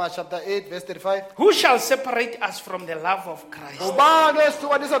yabaseRoma chapter 8 verse 35. Who shall separate us from the love of Christ? Ubani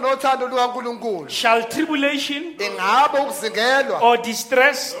esihlukanisa nothando lukaNkulunkulu? Shall tribulation Ingabe ukuzingelwa or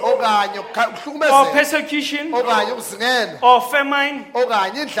distress okanye or ukuhlukumezeka persecution okanye ukuzingelwa or famine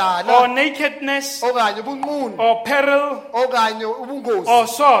okanye or indlala nakedness okanye ubunqunu or peril okanye ubungozi or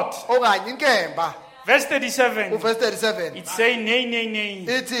sword? okanye inkemba. Verse 37. Uverse 37 It say nay, nay, nay.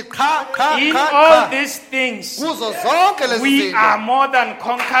 ithi cha In cha all cha these things kuzo zonke lezi we zinto are more than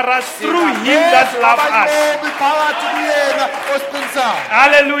conquerors through him that loved us. abayinqobi phakathi kuyena osiqinisayo.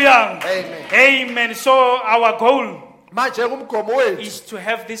 Hallelujah. Amen. Amen. So our goal Manje kumgomo wethu is to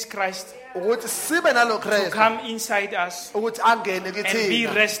have this Christ ukuthi sibe nalo Kristu come inside us ukuthi angene and be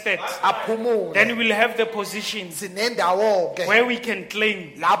kithina rested. aphumule. Then we'll have the positions Sinendawo ke where we can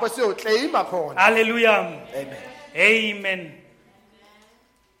claim. lapho siyoclaima khona. Hallelujah. Amen. Amen.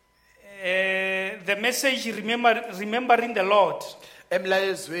 The message, remembering the Lord.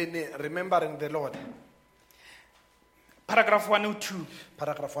 Emlayezweni remembering the Lord. Paragraph 102.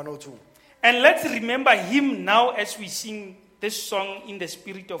 Paragraph 102. And let's remember him now as we sing this song in the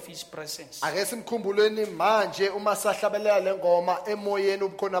spirit of his presence. Ake simkhumbuleni manje uma sahlabelela lengoma emoyeni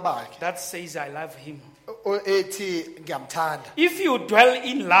ubukhona bakhe. That says, I love him. Ethi ngiyamthanda. If you dwell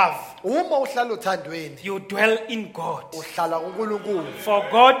in love, Uma uhlala uthandweni you dwell in God. uhlala kuNkulunkulu. For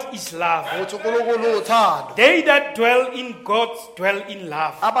God is love. Uthi uNkulunkulu uthando. They that dwell in God dwell in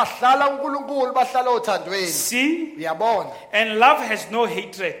love. Abahlala kuNkulunkulu bahlala uthandweni. See? Uyabona? And love has no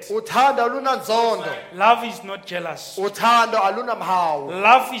hatred. Uthando alunanzondo. Love is not jealous. Uthando alunamhawu.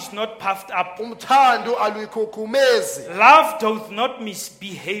 Love is not puffed up. Umthando aluyikhukhumezi. Love doth not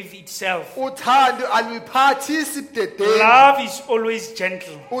misbehave itself. Uthando aluyiphathisi budedengu. Love is always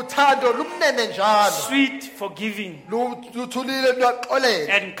gentle, Uthando lumnene njalo. sweet, forgiving, Luthulile luyaxolela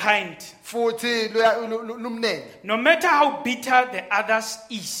and kind. futhi lumnene. No matter how bitter the others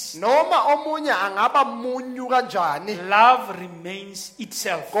is, Noma omunye angaba munyu kanjani love remains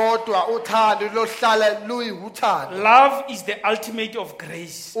itself. kodwa uthando lohlala luyiuthando. Love is the ultimate of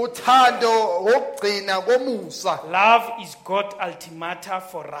grace. Uthando wokugcina komusa. Love is God ultimata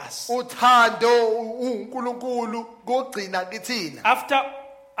for us. Uthando uNkulunkulu kugcina kithina.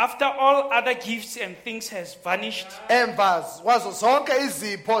 After all other gifts and things has vanished, Emva kwazo zonke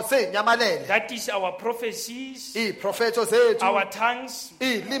izipho seyinyamalele. that is our prophecies, Iprofeto zethu, our tongues,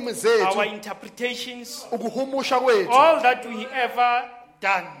 ilimi our zethu, interpretations, ukuhumusha kwethu. all that we ever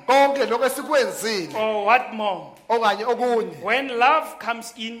done, Konke lokho esikwenzile or what more. okanye okunye. When love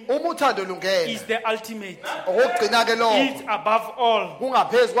comes in, Uma uthando lungena, is the ultimate. okugcina ke It's lokho above all,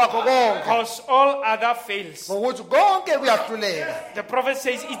 kungaphezulu kwakho konke. because all other fails. Ngokuthi konke kuyahluleka. The prophet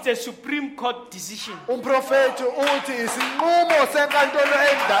says it's a Supreme Court decision. Umprofeti uthi isinqumo senkantolo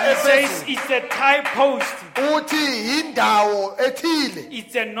He says ephezulu. it's a tie post uthi indawo ethile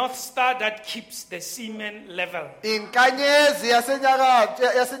It's a North Star that keeps the semen level. inkanyezi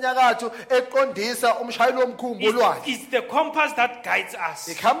yasenyakatho eqondisa umshayeli womkhumbi olwandle It's the compass that guides us.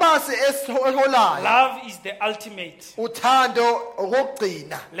 ikhampasi eholayo Love is the ultimate. uthando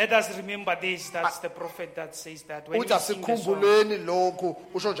okugcina Let us remember this. That's the prophet that says that. When uthi we sing the song. asikhumbuleni lokhu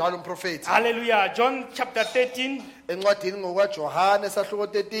usho njalo umprofeti Hallelujah. John chapter 13, encwadini ngokwaJohane sahluko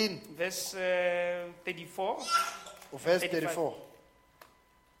 13 verse 34. uverse 35. 34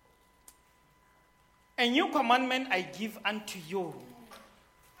 A new commandment I give unto you.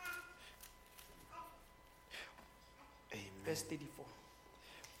 Verse 34.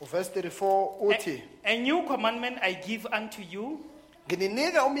 uverse 34 uthi A new commandment I give unto you,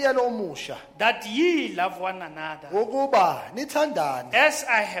 ngininika umyalo omusha that ye love one another. ukuba nithandane As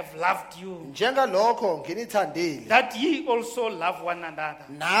I have loved you, njengalokho nginithandile that ye also love one another.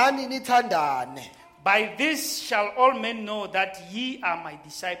 nani nithandane By this shall all men know that ye are my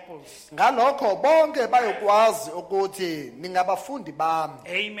disciples. ngalokho bonke bayokwazi ukuthi ningabafundi bami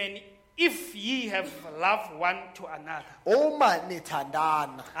Amen. If ye have loved one to another. uma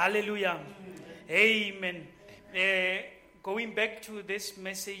nithandana Hallelujah. Amen. Going back to this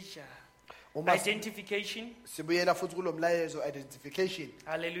message, Uma- identification. sibuyela futhi kulo mlayezo identification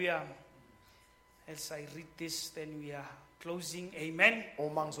Hallelujah. As I read this, then we are closing. Amen.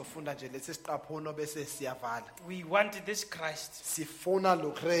 uma ngizofunda nje lesi siqaphuno bese siyavala We want this Christ sifuna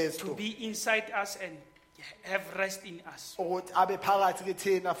lo to Kristu be inside us and have rest in us. ukuthi abe phakathi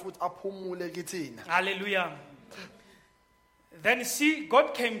kithina futhi aphumule kithina Hallelujah. Then see,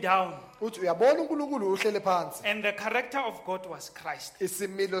 God came down, uthi uyabona uNkulunkulu uhlele phansi and the character of God was Christ.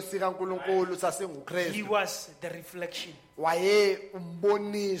 isimilo sikaNkulunkulu He sasinguKristu was the reflection. waye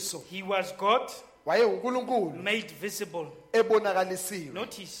umboniso He was God waye uNkulunkulu made visible. ebonakalisiwe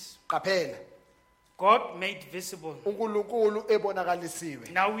Notice, qaphela God made visible. uNkulunkulu ebonakalisiwe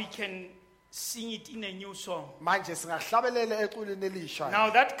Now we can sing it in a new song. manje singahlabelela eculini elisha Now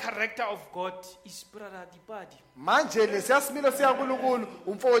that character of God is Brother Dipadi. manje lesiyasimilo sikaNkulunkulu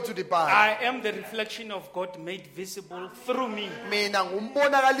umfowethu dibhala I am the reflection of God made visible through me. mina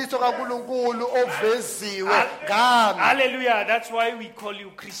ngumbonakaliso kaNkulunkulu oveziwe ngami Hallelujah. That's why we call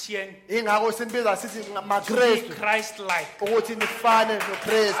you Christian. ingakho sinibiza sithi To be maKristu Christ-like. ukuthi nifane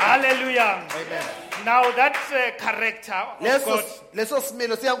noKristu Hallelujah. amen Now that character of God, leso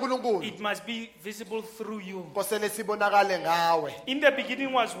similo sikaNkulunkulu it must be visible through you. kosele sibonakale ngawe In the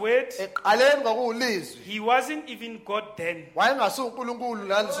beginning was Word. eqaleni kwakuwulizwi He wasn't even God then. wayengasuye uNkulunkulu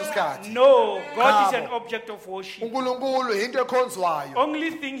ngaleso sikhathi No, God is an Bravo. object of worship. uNkulunkulu into ekhonzwayo Only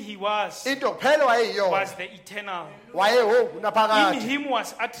thing he was into kuphela wayeyiyona was the eternal. wayeho In unaphakade him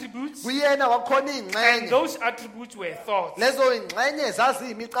was attributes, kuyena wakhona and ingxenye those attributes were thoughts. lezo ingxenye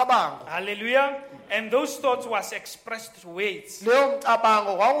zaziyimicabango Hallelujah. And those thoughts was expressed through words. leyo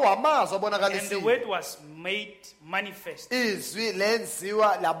mcabango kwakuwamazwi And the abonakalisiwe word was made manifest. izwi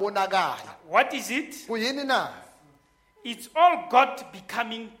lenziwa labonakala What is it? kuyini na It's all God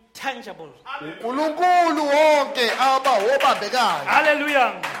becoming tangible. uNkulunkulu wonke aba obambekayo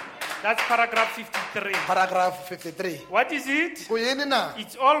Hallelujah. That's paragraph 53. paragraph 53 What is it? kuyini na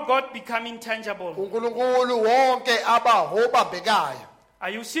It's all God becoming tangible. uNkulunkulu wonke aba obambekayo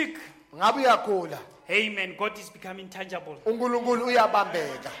Are you sick? ngabe uyagula Amen. God is becoming tangible. uNkulunkulu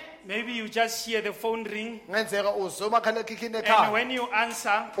uyabambeka Maybe you just hear the phone ring, ngenzeka uzomakhalekhikhini and ekhaya when you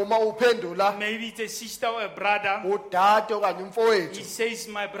answer, uma uphendula maybe it's a sister or a brother. udade okanye He umfowethu says,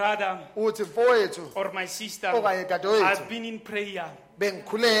 my brother uthi mfowethu or my sister, okanye dadewethu I've been in prayer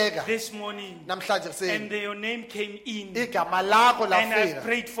bengikhuleka this morning, namhlanje and kuseni your name came in, igama lakho and I lafika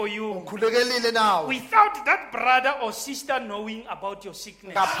prayed for you. ukhulekelile nawe Without that brother or sister knowing about your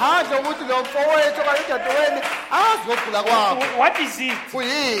sickness. ngaphandle kokuthi lo mfowethu okanye udadewenu azi ngokugula kwakho What is it?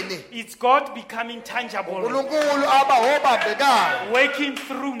 kuyini It's God becoming tangible, uNkulunkulu aba obambekayo working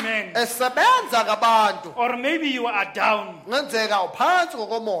through men. esebenza ngabantu Or maybe you are down. ngenzeka uphansi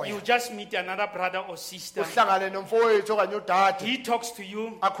ngokomoya You just meet another brother or sister. uhlangane nomfowethu okanye udade He talks to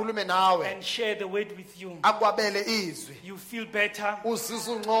you akhulume nawe and share the word with you. akwabele izwi You feel better,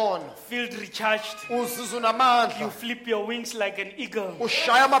 uzizwa ungcono feel recharged. uzizwa You unamandla flip your wings like an eagle.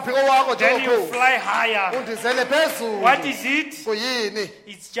 ushaya amaphiko wakho Then you njengokhozi fly higher. undizele phezulu What is it? kuyini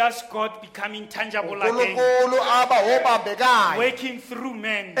It's just God becoming tangible again, uNkulunkulu aba obambekayo working through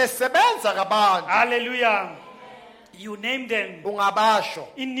men. esebenza ngabantu Hallelujah. You name them. ungabasho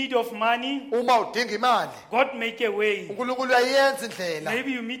In need of money, uma udinga imali God make a way. uNkulunkulu uyayenza indlela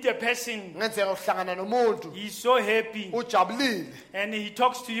Maybe you meet a person, ngenzeka uhlangana nomuntu he's so happy, ujabulile and he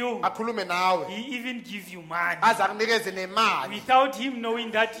talks to you. akhulume nawe He even gives you money. aze akunikeze nemali Without him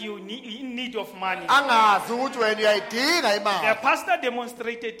knowing that you in need of money. angazi ukuthi wena uyayidinga The imali pastor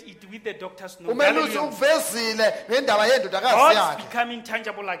demonstrated it with the doctor's note. umelusi Hallelujah. uvezile ngendaba yendodakazi God's yakhe becoming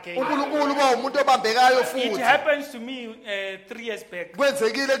tangible again. uNkulunkulu uba umuntu obambekayo It futhi happens to me 3 years back.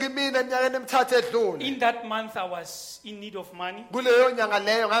 kwenzekile kimina eminyakeni emithathu edlule In that month, I was in need of money, kuleyo nyanga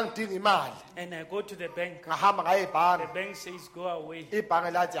leyo ngangidinga imali and I go to the bank. ngahamba ngaye The ebhange bank says, "Go away."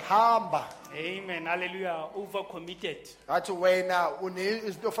 ibhange lathi hamba Amen. Hallelujah. Overcommitted. ngathi wena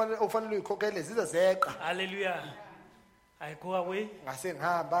izinto ofanele uyikhokhele zize zeqa Hallelujah. I go away ngase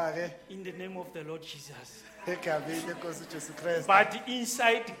ngihamba ke in the name of the Lord Jesus. egameni lenkosi uJesu Kristu But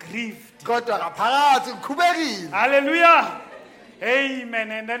inside grieved. kodwa ngaphakathi ngikhubekile Hallelujah.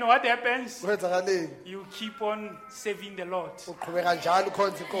 Amen. And then what happens? kwenzakaleni You keep on serving the Lord. uqhubeka njalo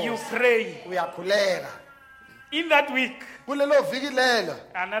ukhonza You inkosi pray. uyakhuleka In that week, kulelo viki lelo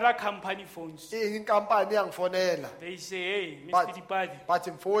another company phones. inkampani yangifonela They say, "Hey, Mr. But- Dipadi,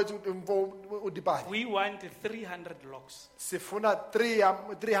 bathi mfowethu udibani we want 300 locks. sifuna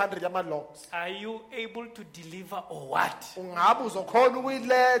 300 yama-logs Are you able to deliver or what? ungabe uzokhona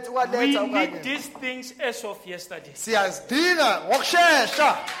ukuyiletha We ukaletha need okanye these things as of yesterday." siyazidinga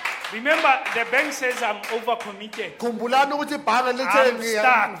ngokushesha Remember, the bank says I'm overcommitted. khumbulani ukuthi ibhange lithe I'm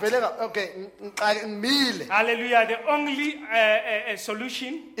stuck. ngivele okay ngimile Hallelujah. The only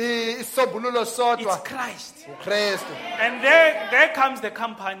solution isisombululo is sodwa Christ. uKristu And there comes the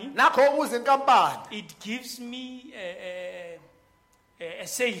company. nakho ukuze inkampani It gives me a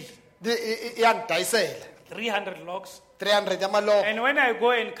sale, iyangidayisela 300 logs. 300 yama-log And when I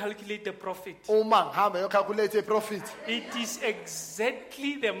go and calculate the profit, uma ngihamba yocalculate i-profit it is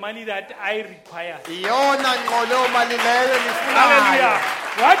exactly the money that I require. iyona ngqo leyo mali leyo nifunayo Hallelujah.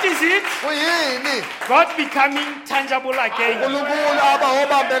 What is it? kuyini God becoming tangible again. uNkulunkulu aba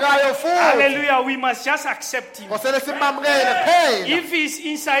obambekayo futhi Hallelujah. We must just accept Him. ngosele simamukele kuphela If He's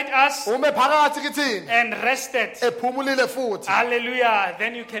inside us ume phakathi kithini and rested, ephumulile futhi hallelujah,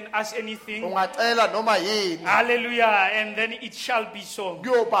 then you can ask anything. ungacela noma yini Hallelujah. And then it shall be so.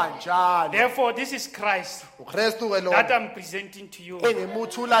 kuyoba njalo Therefore, this is Christ uKristu ke lo that I'm presenting to you.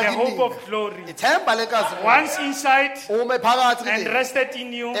 engemuthula The hope kini of glory. ithemba lenkazi Once inside ume phakathi and kini rested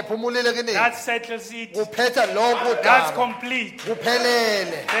in you, ephumulile kini that settles it. kuphetha lokho That's kudala complete.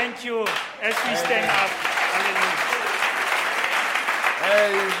 kuphelele Thank you. As we stand up.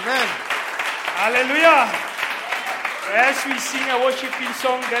 Hallelujah. amen Hallelujah. As we sing a worshiping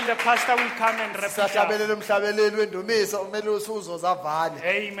song, then the pastor will come and wrap it up. sahlabelela umhlabeleli wendumiso umele usuzoza vale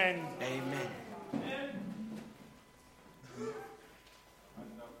Amen. amen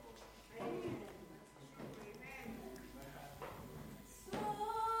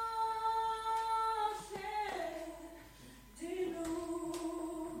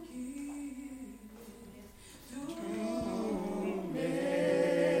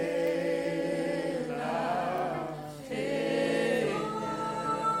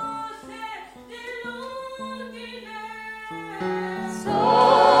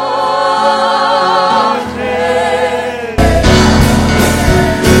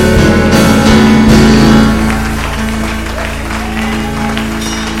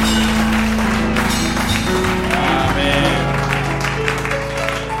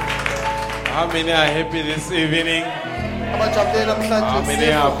How many are happy this evening? abajabuleli How namhlanje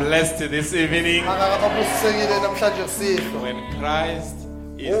many are blessed this evening? akababusisekile namhlanje kusihlwa When Christ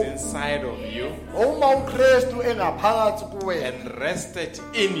is inside of you uma uKristu engaphakathi kuwena and rested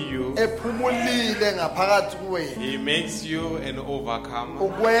in you, ephumulile ngaphakathi kuwena He makes you an overcomer.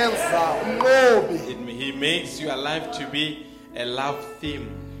 ukwenza umnqobi He makes you alive to be a love theme.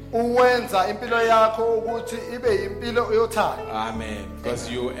 uwenza impilo yakho ukuthi ibe impilo yothando Amen.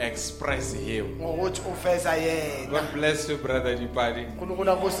 Because you express Him. ngokuthi uveza yena God bless you, Brother Dipadi.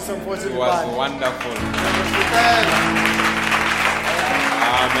 uNkulunkulu akubusise mfowethu It was libani wonderful. Ngiyabonga.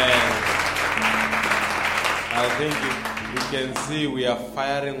 Amen. I think you can see we are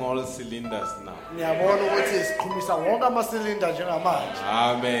firing all cylinders now. ngiyabona ukuthi siqhumisa wonke amasilinda njengamanje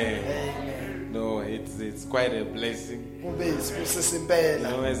Amen. amen No, it it's quite a blessing. kube isibusiso You impela.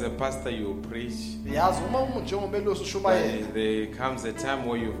 know, as a pastor, you preach. Yazi uma njengomelusi ushumayela There comes a time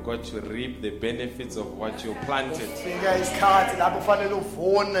where you've got to reap the benefits of what you planted. fika isikhathi lapho kufanele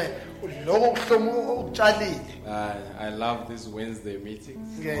uvune lokho kuhlomo ukutshalile. I love these Wednesday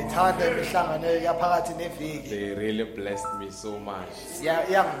meetings. Ngiyayithanda imihlangano yaphakathi neviki. They really blessed me so much.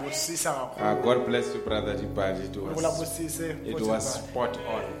 Iyangibusisa kakhulu. God bless you, Brother Dibadi. Ukulabusise It was spot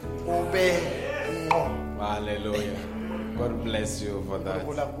on. ube ngqo. Hallelujah. God bless you for that.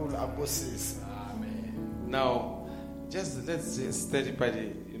 Unkulunkulu akubusise. Now, let's just study by the,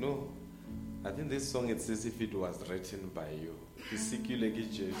 you know, I think this song, it's as if it was written by you.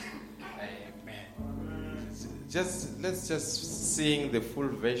 Let's just sing the full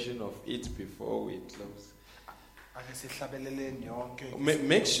version of it before we close. Ake sihlabeleleni yonke.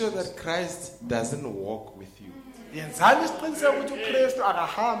 Make sure that Christ doesn't walk with you, Yenzani isiqiniseko ukuthi uKristu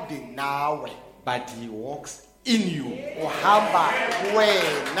akahambi nawe, but he walks in you. uhamba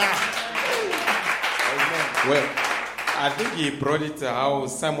kuwena. Amen. Well, I think he brought it how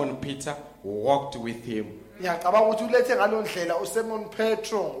Simon Peter walked with him. Ngiyacabanga ukuthi ulethe ngalondlela uSimon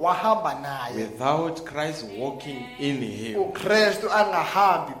Petro wahamba naye. Without Christ walking in him, uKristu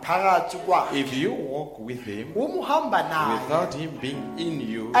angahambi phakathi kwakhe. if you walk with him, Uma uhamba naye without him being in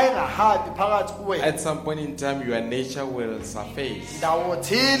you, engahambi phakathi kuwena. at some point in time your nature will surface. Ndawo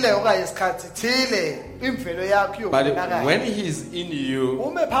thile okanye isikhathi thile imvelo yakho But iyobonakala. when he's in you,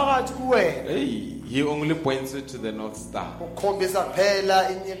 Ume phakathi kuwena hey, he only points you to the North Star. ukhombisa kuphela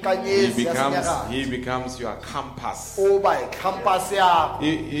He inkanyezi becomes yasinyakatho. your compass. Uba icampus yakho.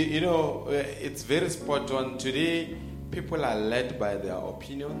 You know, it's very spot on. Today, people are led by their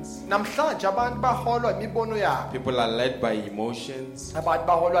opinions. Namhlanje abantu baholwa imibono yabo. People are led by emotions, Abantu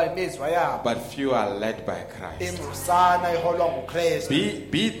baholwa imizwa yabo. but few are led by Christ. Imvusana iholwa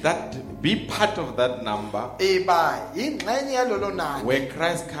nguKristu. Be part of that number Iba ingxenye yalolo nani. where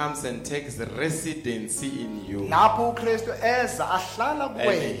Christ comes and takes residency in you, Lapho uKristu eza ahlala and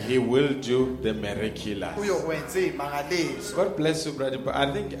kuwena. He will do the miraculous. Uyokwenza imangaliso. God bless you, brother. But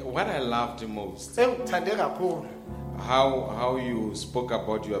I think what I loved most, Engithande kakhulu how you spoke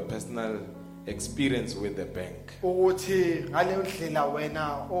about your personal experience with the bank. ukuthi ngale ndlela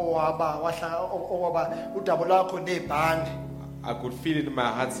wena owaba udaba lwakho nebhangi. I could feel it in my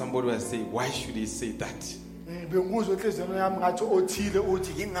heart. Somebody was saying, "Why should he say that?" Benguzwe enhliziyweni yami ngathi othile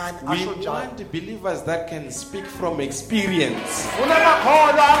uthi yingani We asho njalo. want believers that can speak from experience.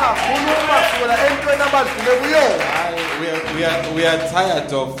 Unamakholwa angakhuluma kusukela entweni abadlule kuyona. We are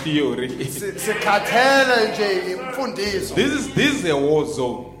tired of theory. Sikhathele nje imfundiso. This is a war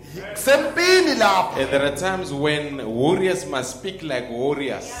zone. Sempini lapho. And there are times when warriors must speak like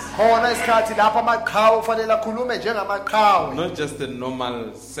warriors, Khona isikhathi lapho amaqhawe kufanele akhulume njengamaqhawe. not just a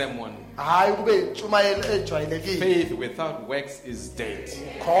normal sermon. Hayi kube intshumayelo ejwayelekile. Faith without works is dead.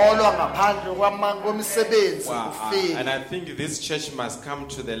 Kholwa ngaphandle kwemisebenzi Wow. ufile. And I think this church must come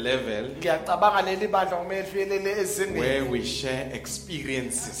to the level Ngiyacabanga leli bandla kumele lifikelele ezingeni where we share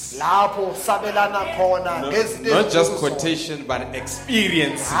experiences. lapho sabelana khona ngezinto Not just ezikuzo. quotation, but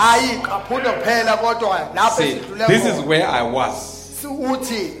experiences. Hayi qaphulo kuphela kodwa lapho Say, esidlule this is khona. where I was.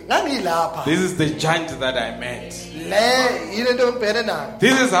 Uthi ngangilapha. This is the giant that I met. Le yile nto ngibhekene nayo.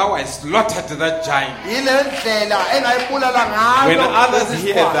 This is how I slaughtered that giant. Yile ndlela engayibulala ngayo. When others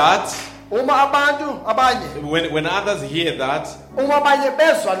hear lesisikhathi. that, Uma abantu abanye when others hear that, uma abanye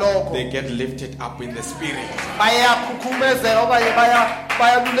bezwa lokho they get lifted up in the spirit. bayakhukhumezeka okanye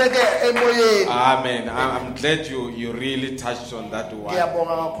bayaluleke emoyeni. Amen. I'm glad you really touched on that one.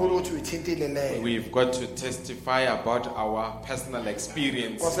 Ngiyabonga kakhulu ukuthi uyithintile leyo. We've got to testify about our personal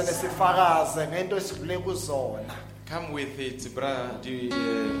experience. Kosele sifakaze ngento esidlule kuzona. Come with it, brother.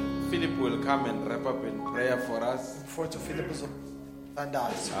 Philip will come and wrap up in prayer for us. Mfowethu Philip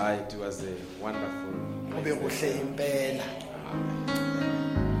uzothandaza. It was a wonderful. Kube kuhle impela.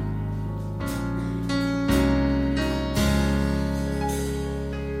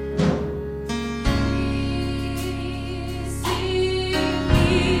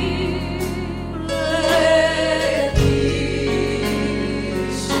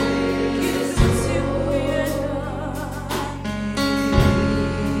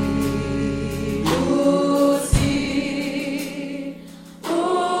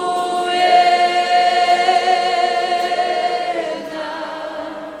 Oh, yeah.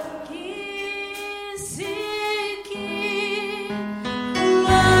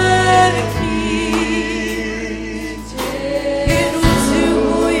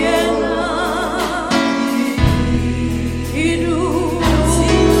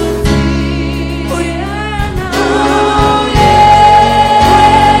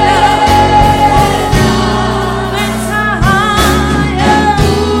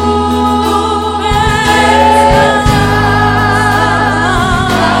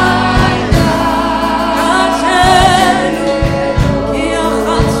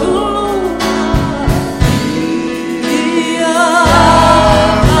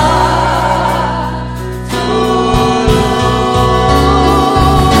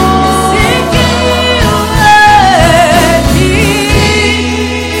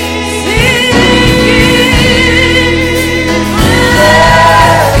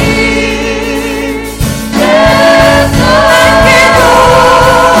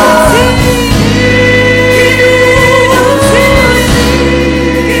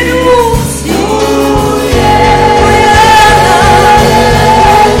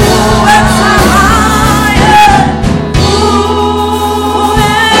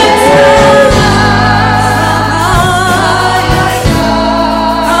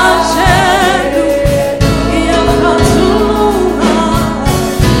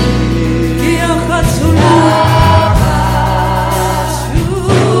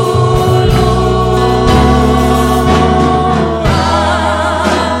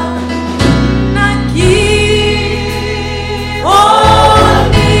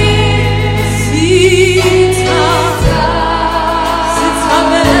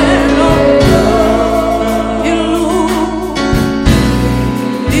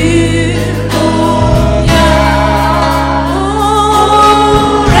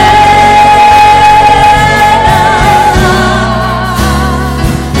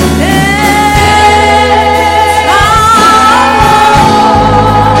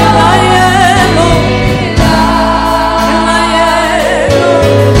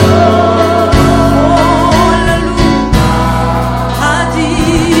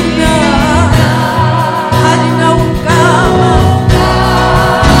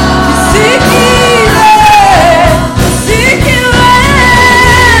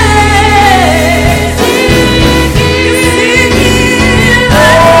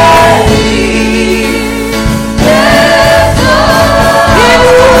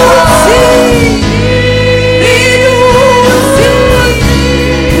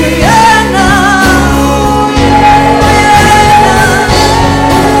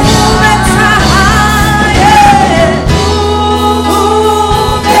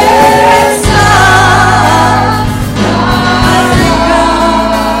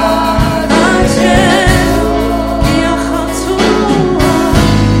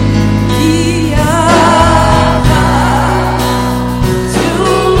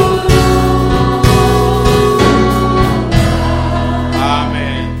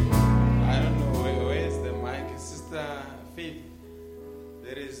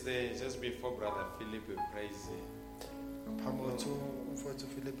 just before Brother Philip prays, Phambi kokuthi umfowethu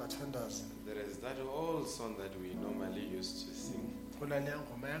Philip athandaze. there is that old song that we normally used to sing. Khona le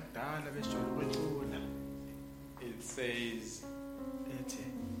ngoma yakudala besijwayele ukwethula. It says, Ethi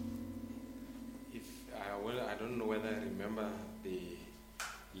if I don't know whether I remember the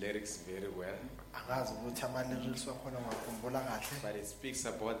lyrics very well, angazi ukuthi ama-lyrics wakhona ngakhumbula kahle. but it speaks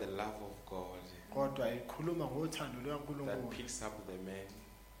about the love of God Kodwa ikhuluma ngothando that lukaNkulunkulu picks up the man.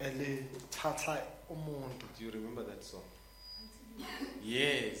 elithatha umuntu. Do you remember that song?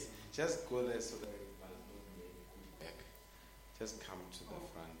 Yes. Just go there so that it must not go back. Just come to the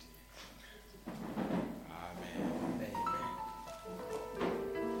front. Amen.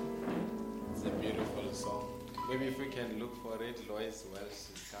 It's a beautiful song. Maybe if we can look for it, Lois, while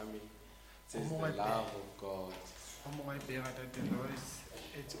she's coming. It says the love of God. Uma ungayibheka Tata Lois,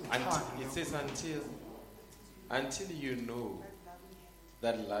 ethi It uthando. says until you know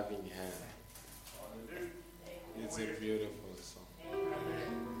that loving hand. It's a beautiful song.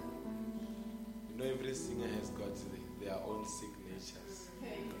 You know, every singer has got their own signatures.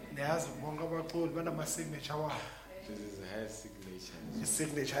 Niyazi bonke abaculi banama-signature wabo. This is her signature.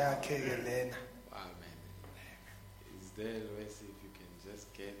 I-signature yakhe-ke lena. Amen. Is there a way, see if you can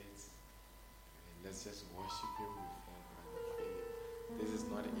just get it? And let's just worship him before Brother Philip. This is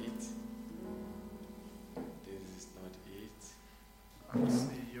not it. This is not it.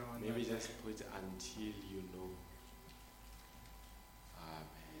 Akusiyona. Maybe just put until you know.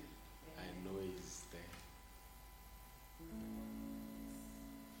 Amen. I know he's there.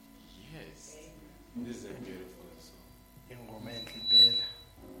 Yes. This is a beautiful song. Ingoma enhle impela.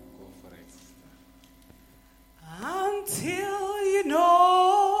 Go for it, sister. Until you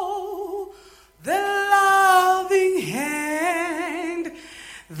know the loving hand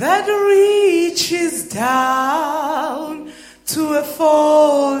that reaches down to a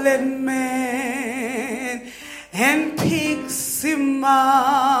fallen man and picks him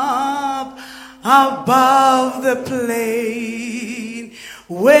up above the plain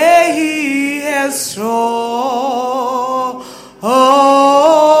where he has trod.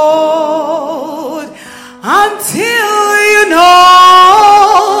 Until you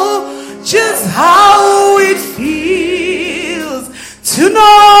know just how it feels to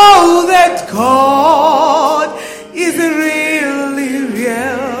know that God is really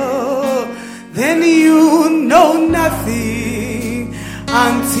real, then you know nothing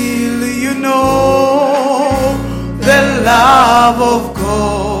until you know the love of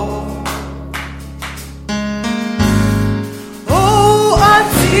God. Oh,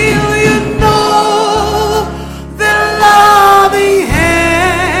 until you know the loving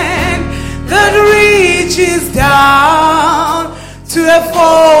hand that reaches down to a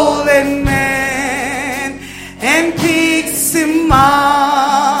fallen man and picks him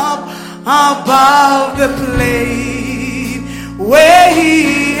up above the plane where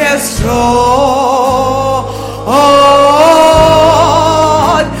he has trod.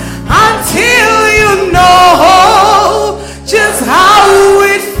 Until you know just how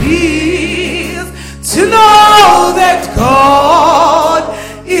it feels to know that God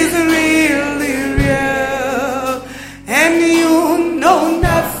is really real, and you know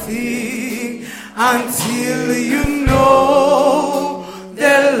nothing until you know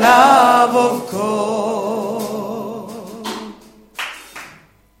the love of God.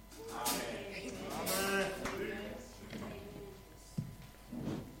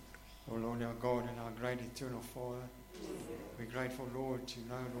 Oh Lord, our God and our great eternal Father, we're grateful, Lord, to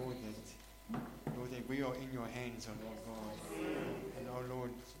know, Lord, that we are in your hands, oh Lord God. And oh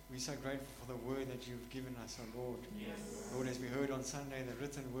Lord, we're so grateful for the word that you've given us, oh Lord. Lord, as we heard on Sunday, the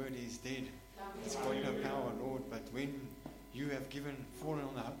written word is dead. It's got no power, Lord, but when you have fallen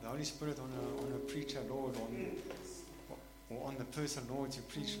on the Holy Spirit on a preacher, Lord, or on the person, Lord, to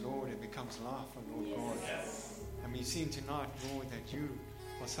preach, Lord, it becomes life, oh Lord God. And we've seen tonight, Lord, that you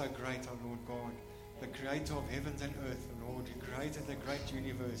are so great, oh Lord God. The creator of heavens and earth, oh Lord, you created the great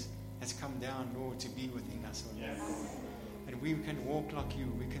universe, has come down, Lord, to be within us, oh Lord God. And we can walk like you,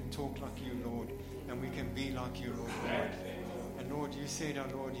 we can talk like you, Lord, and we can be like you, Lord God. And Lord, you said, oh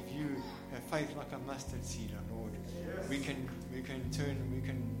Lord, if you have faith like a mustard seed, oh Lord, we can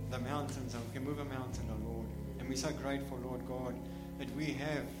the mountains, we can move a mountain, oh Lord. And we're so grateful, Lord God, that we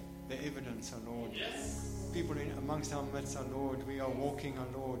have the evidence, oh Lord. People amongst our midst, oh Lord, we are walking, oh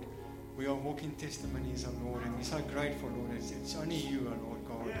Lord. We are walking testimonies, oh Lord, and we're so grateful, Lord. It's only you, oh Lord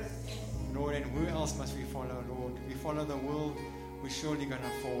God. Lord, and who else must we follow, Lord? We follow the world, we're surely going to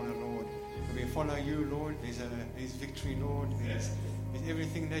fall, oh Lord. When we follow you, Lord, there's victory, Lord. There's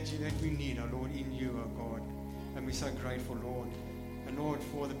everything that we need, oh Lord, in you, oh God. And we're so grateful, Lord. And Lord,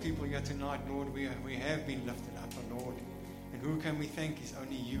 for the people here tonight, Lord, we have been lifted up, oh Lord. And who can we thank is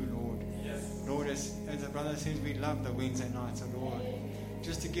only you, Lord. Lord, as the brother says, we love the Wednesday nights, oh Lord.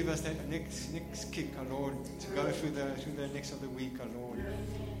 Just to give us that next kick, oh Lord, to go through the next of the week, oh Lord.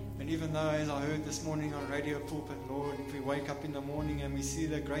 And even though, as I heard this morning on Radio Pulpit, Lord, if we wake up in the morning and we see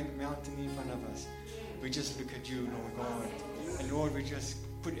the great mountain in front of us, we just look at you, Lord God. And Lord, we just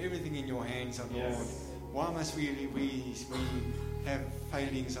put everything in your hands, oh Lord. Why must we have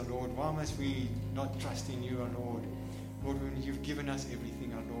failings, oh Lord? Why must we not trust in you, oh Lord? Lord, when you've given us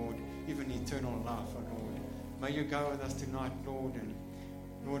everything, oh Lord, even eternal life, oh Lord. May you go with us tonight, Lord, and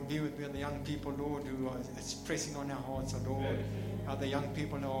Lord, be with the young people, Lord, who are pressing on our hearts, oh Lord. How the young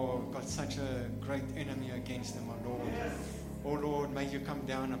people have got such a great enemy against them, oh Lord. Oh Lord, may you come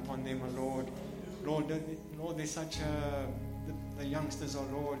down upon them, oh Lord. Lord, there's such the youngsters, oh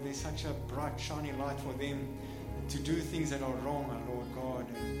Lord, there's such a bright, shining light for them to do things that are wrong, oh Lord God.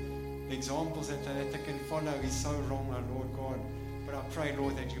 And the examples that they can follow is so wrong, oh Lord God. But I pray,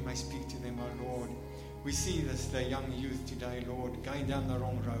 Lord, that you may speak to them, oh Lord. We see the young youth today, Lord, going down the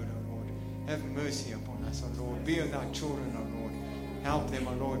wrong road, oh Lord. Have mercy upon us, oh Lord. Be with our children, oh Lord. Help them,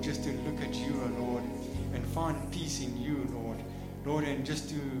 oh Lord, just to look at you, oh Lord, and find peace in you, Lord. Lord, and just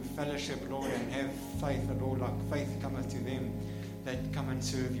to fellowship, Lord, and have faith, oh Lord, like faith cometh to them that come and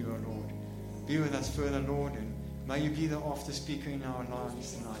serve you, oh Lord. Be with us further, Lord, and may you be the after speaker in our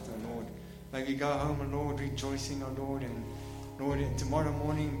lives tonight, oh Lord. May we go home, oh Lord, rejoicing, oh Lord, and Lord, and tomorrow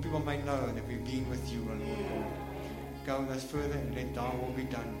morning people may know that we've been with you, oh Lord God. Go with us further and let thy will be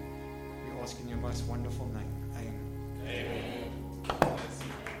done. We ask in your most wonderful name. Amen. Amen.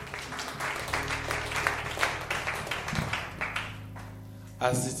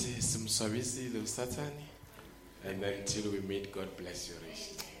 Asithi simswabisile uSathane, and until we meet, God bless you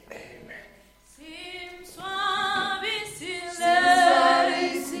richly. Amen.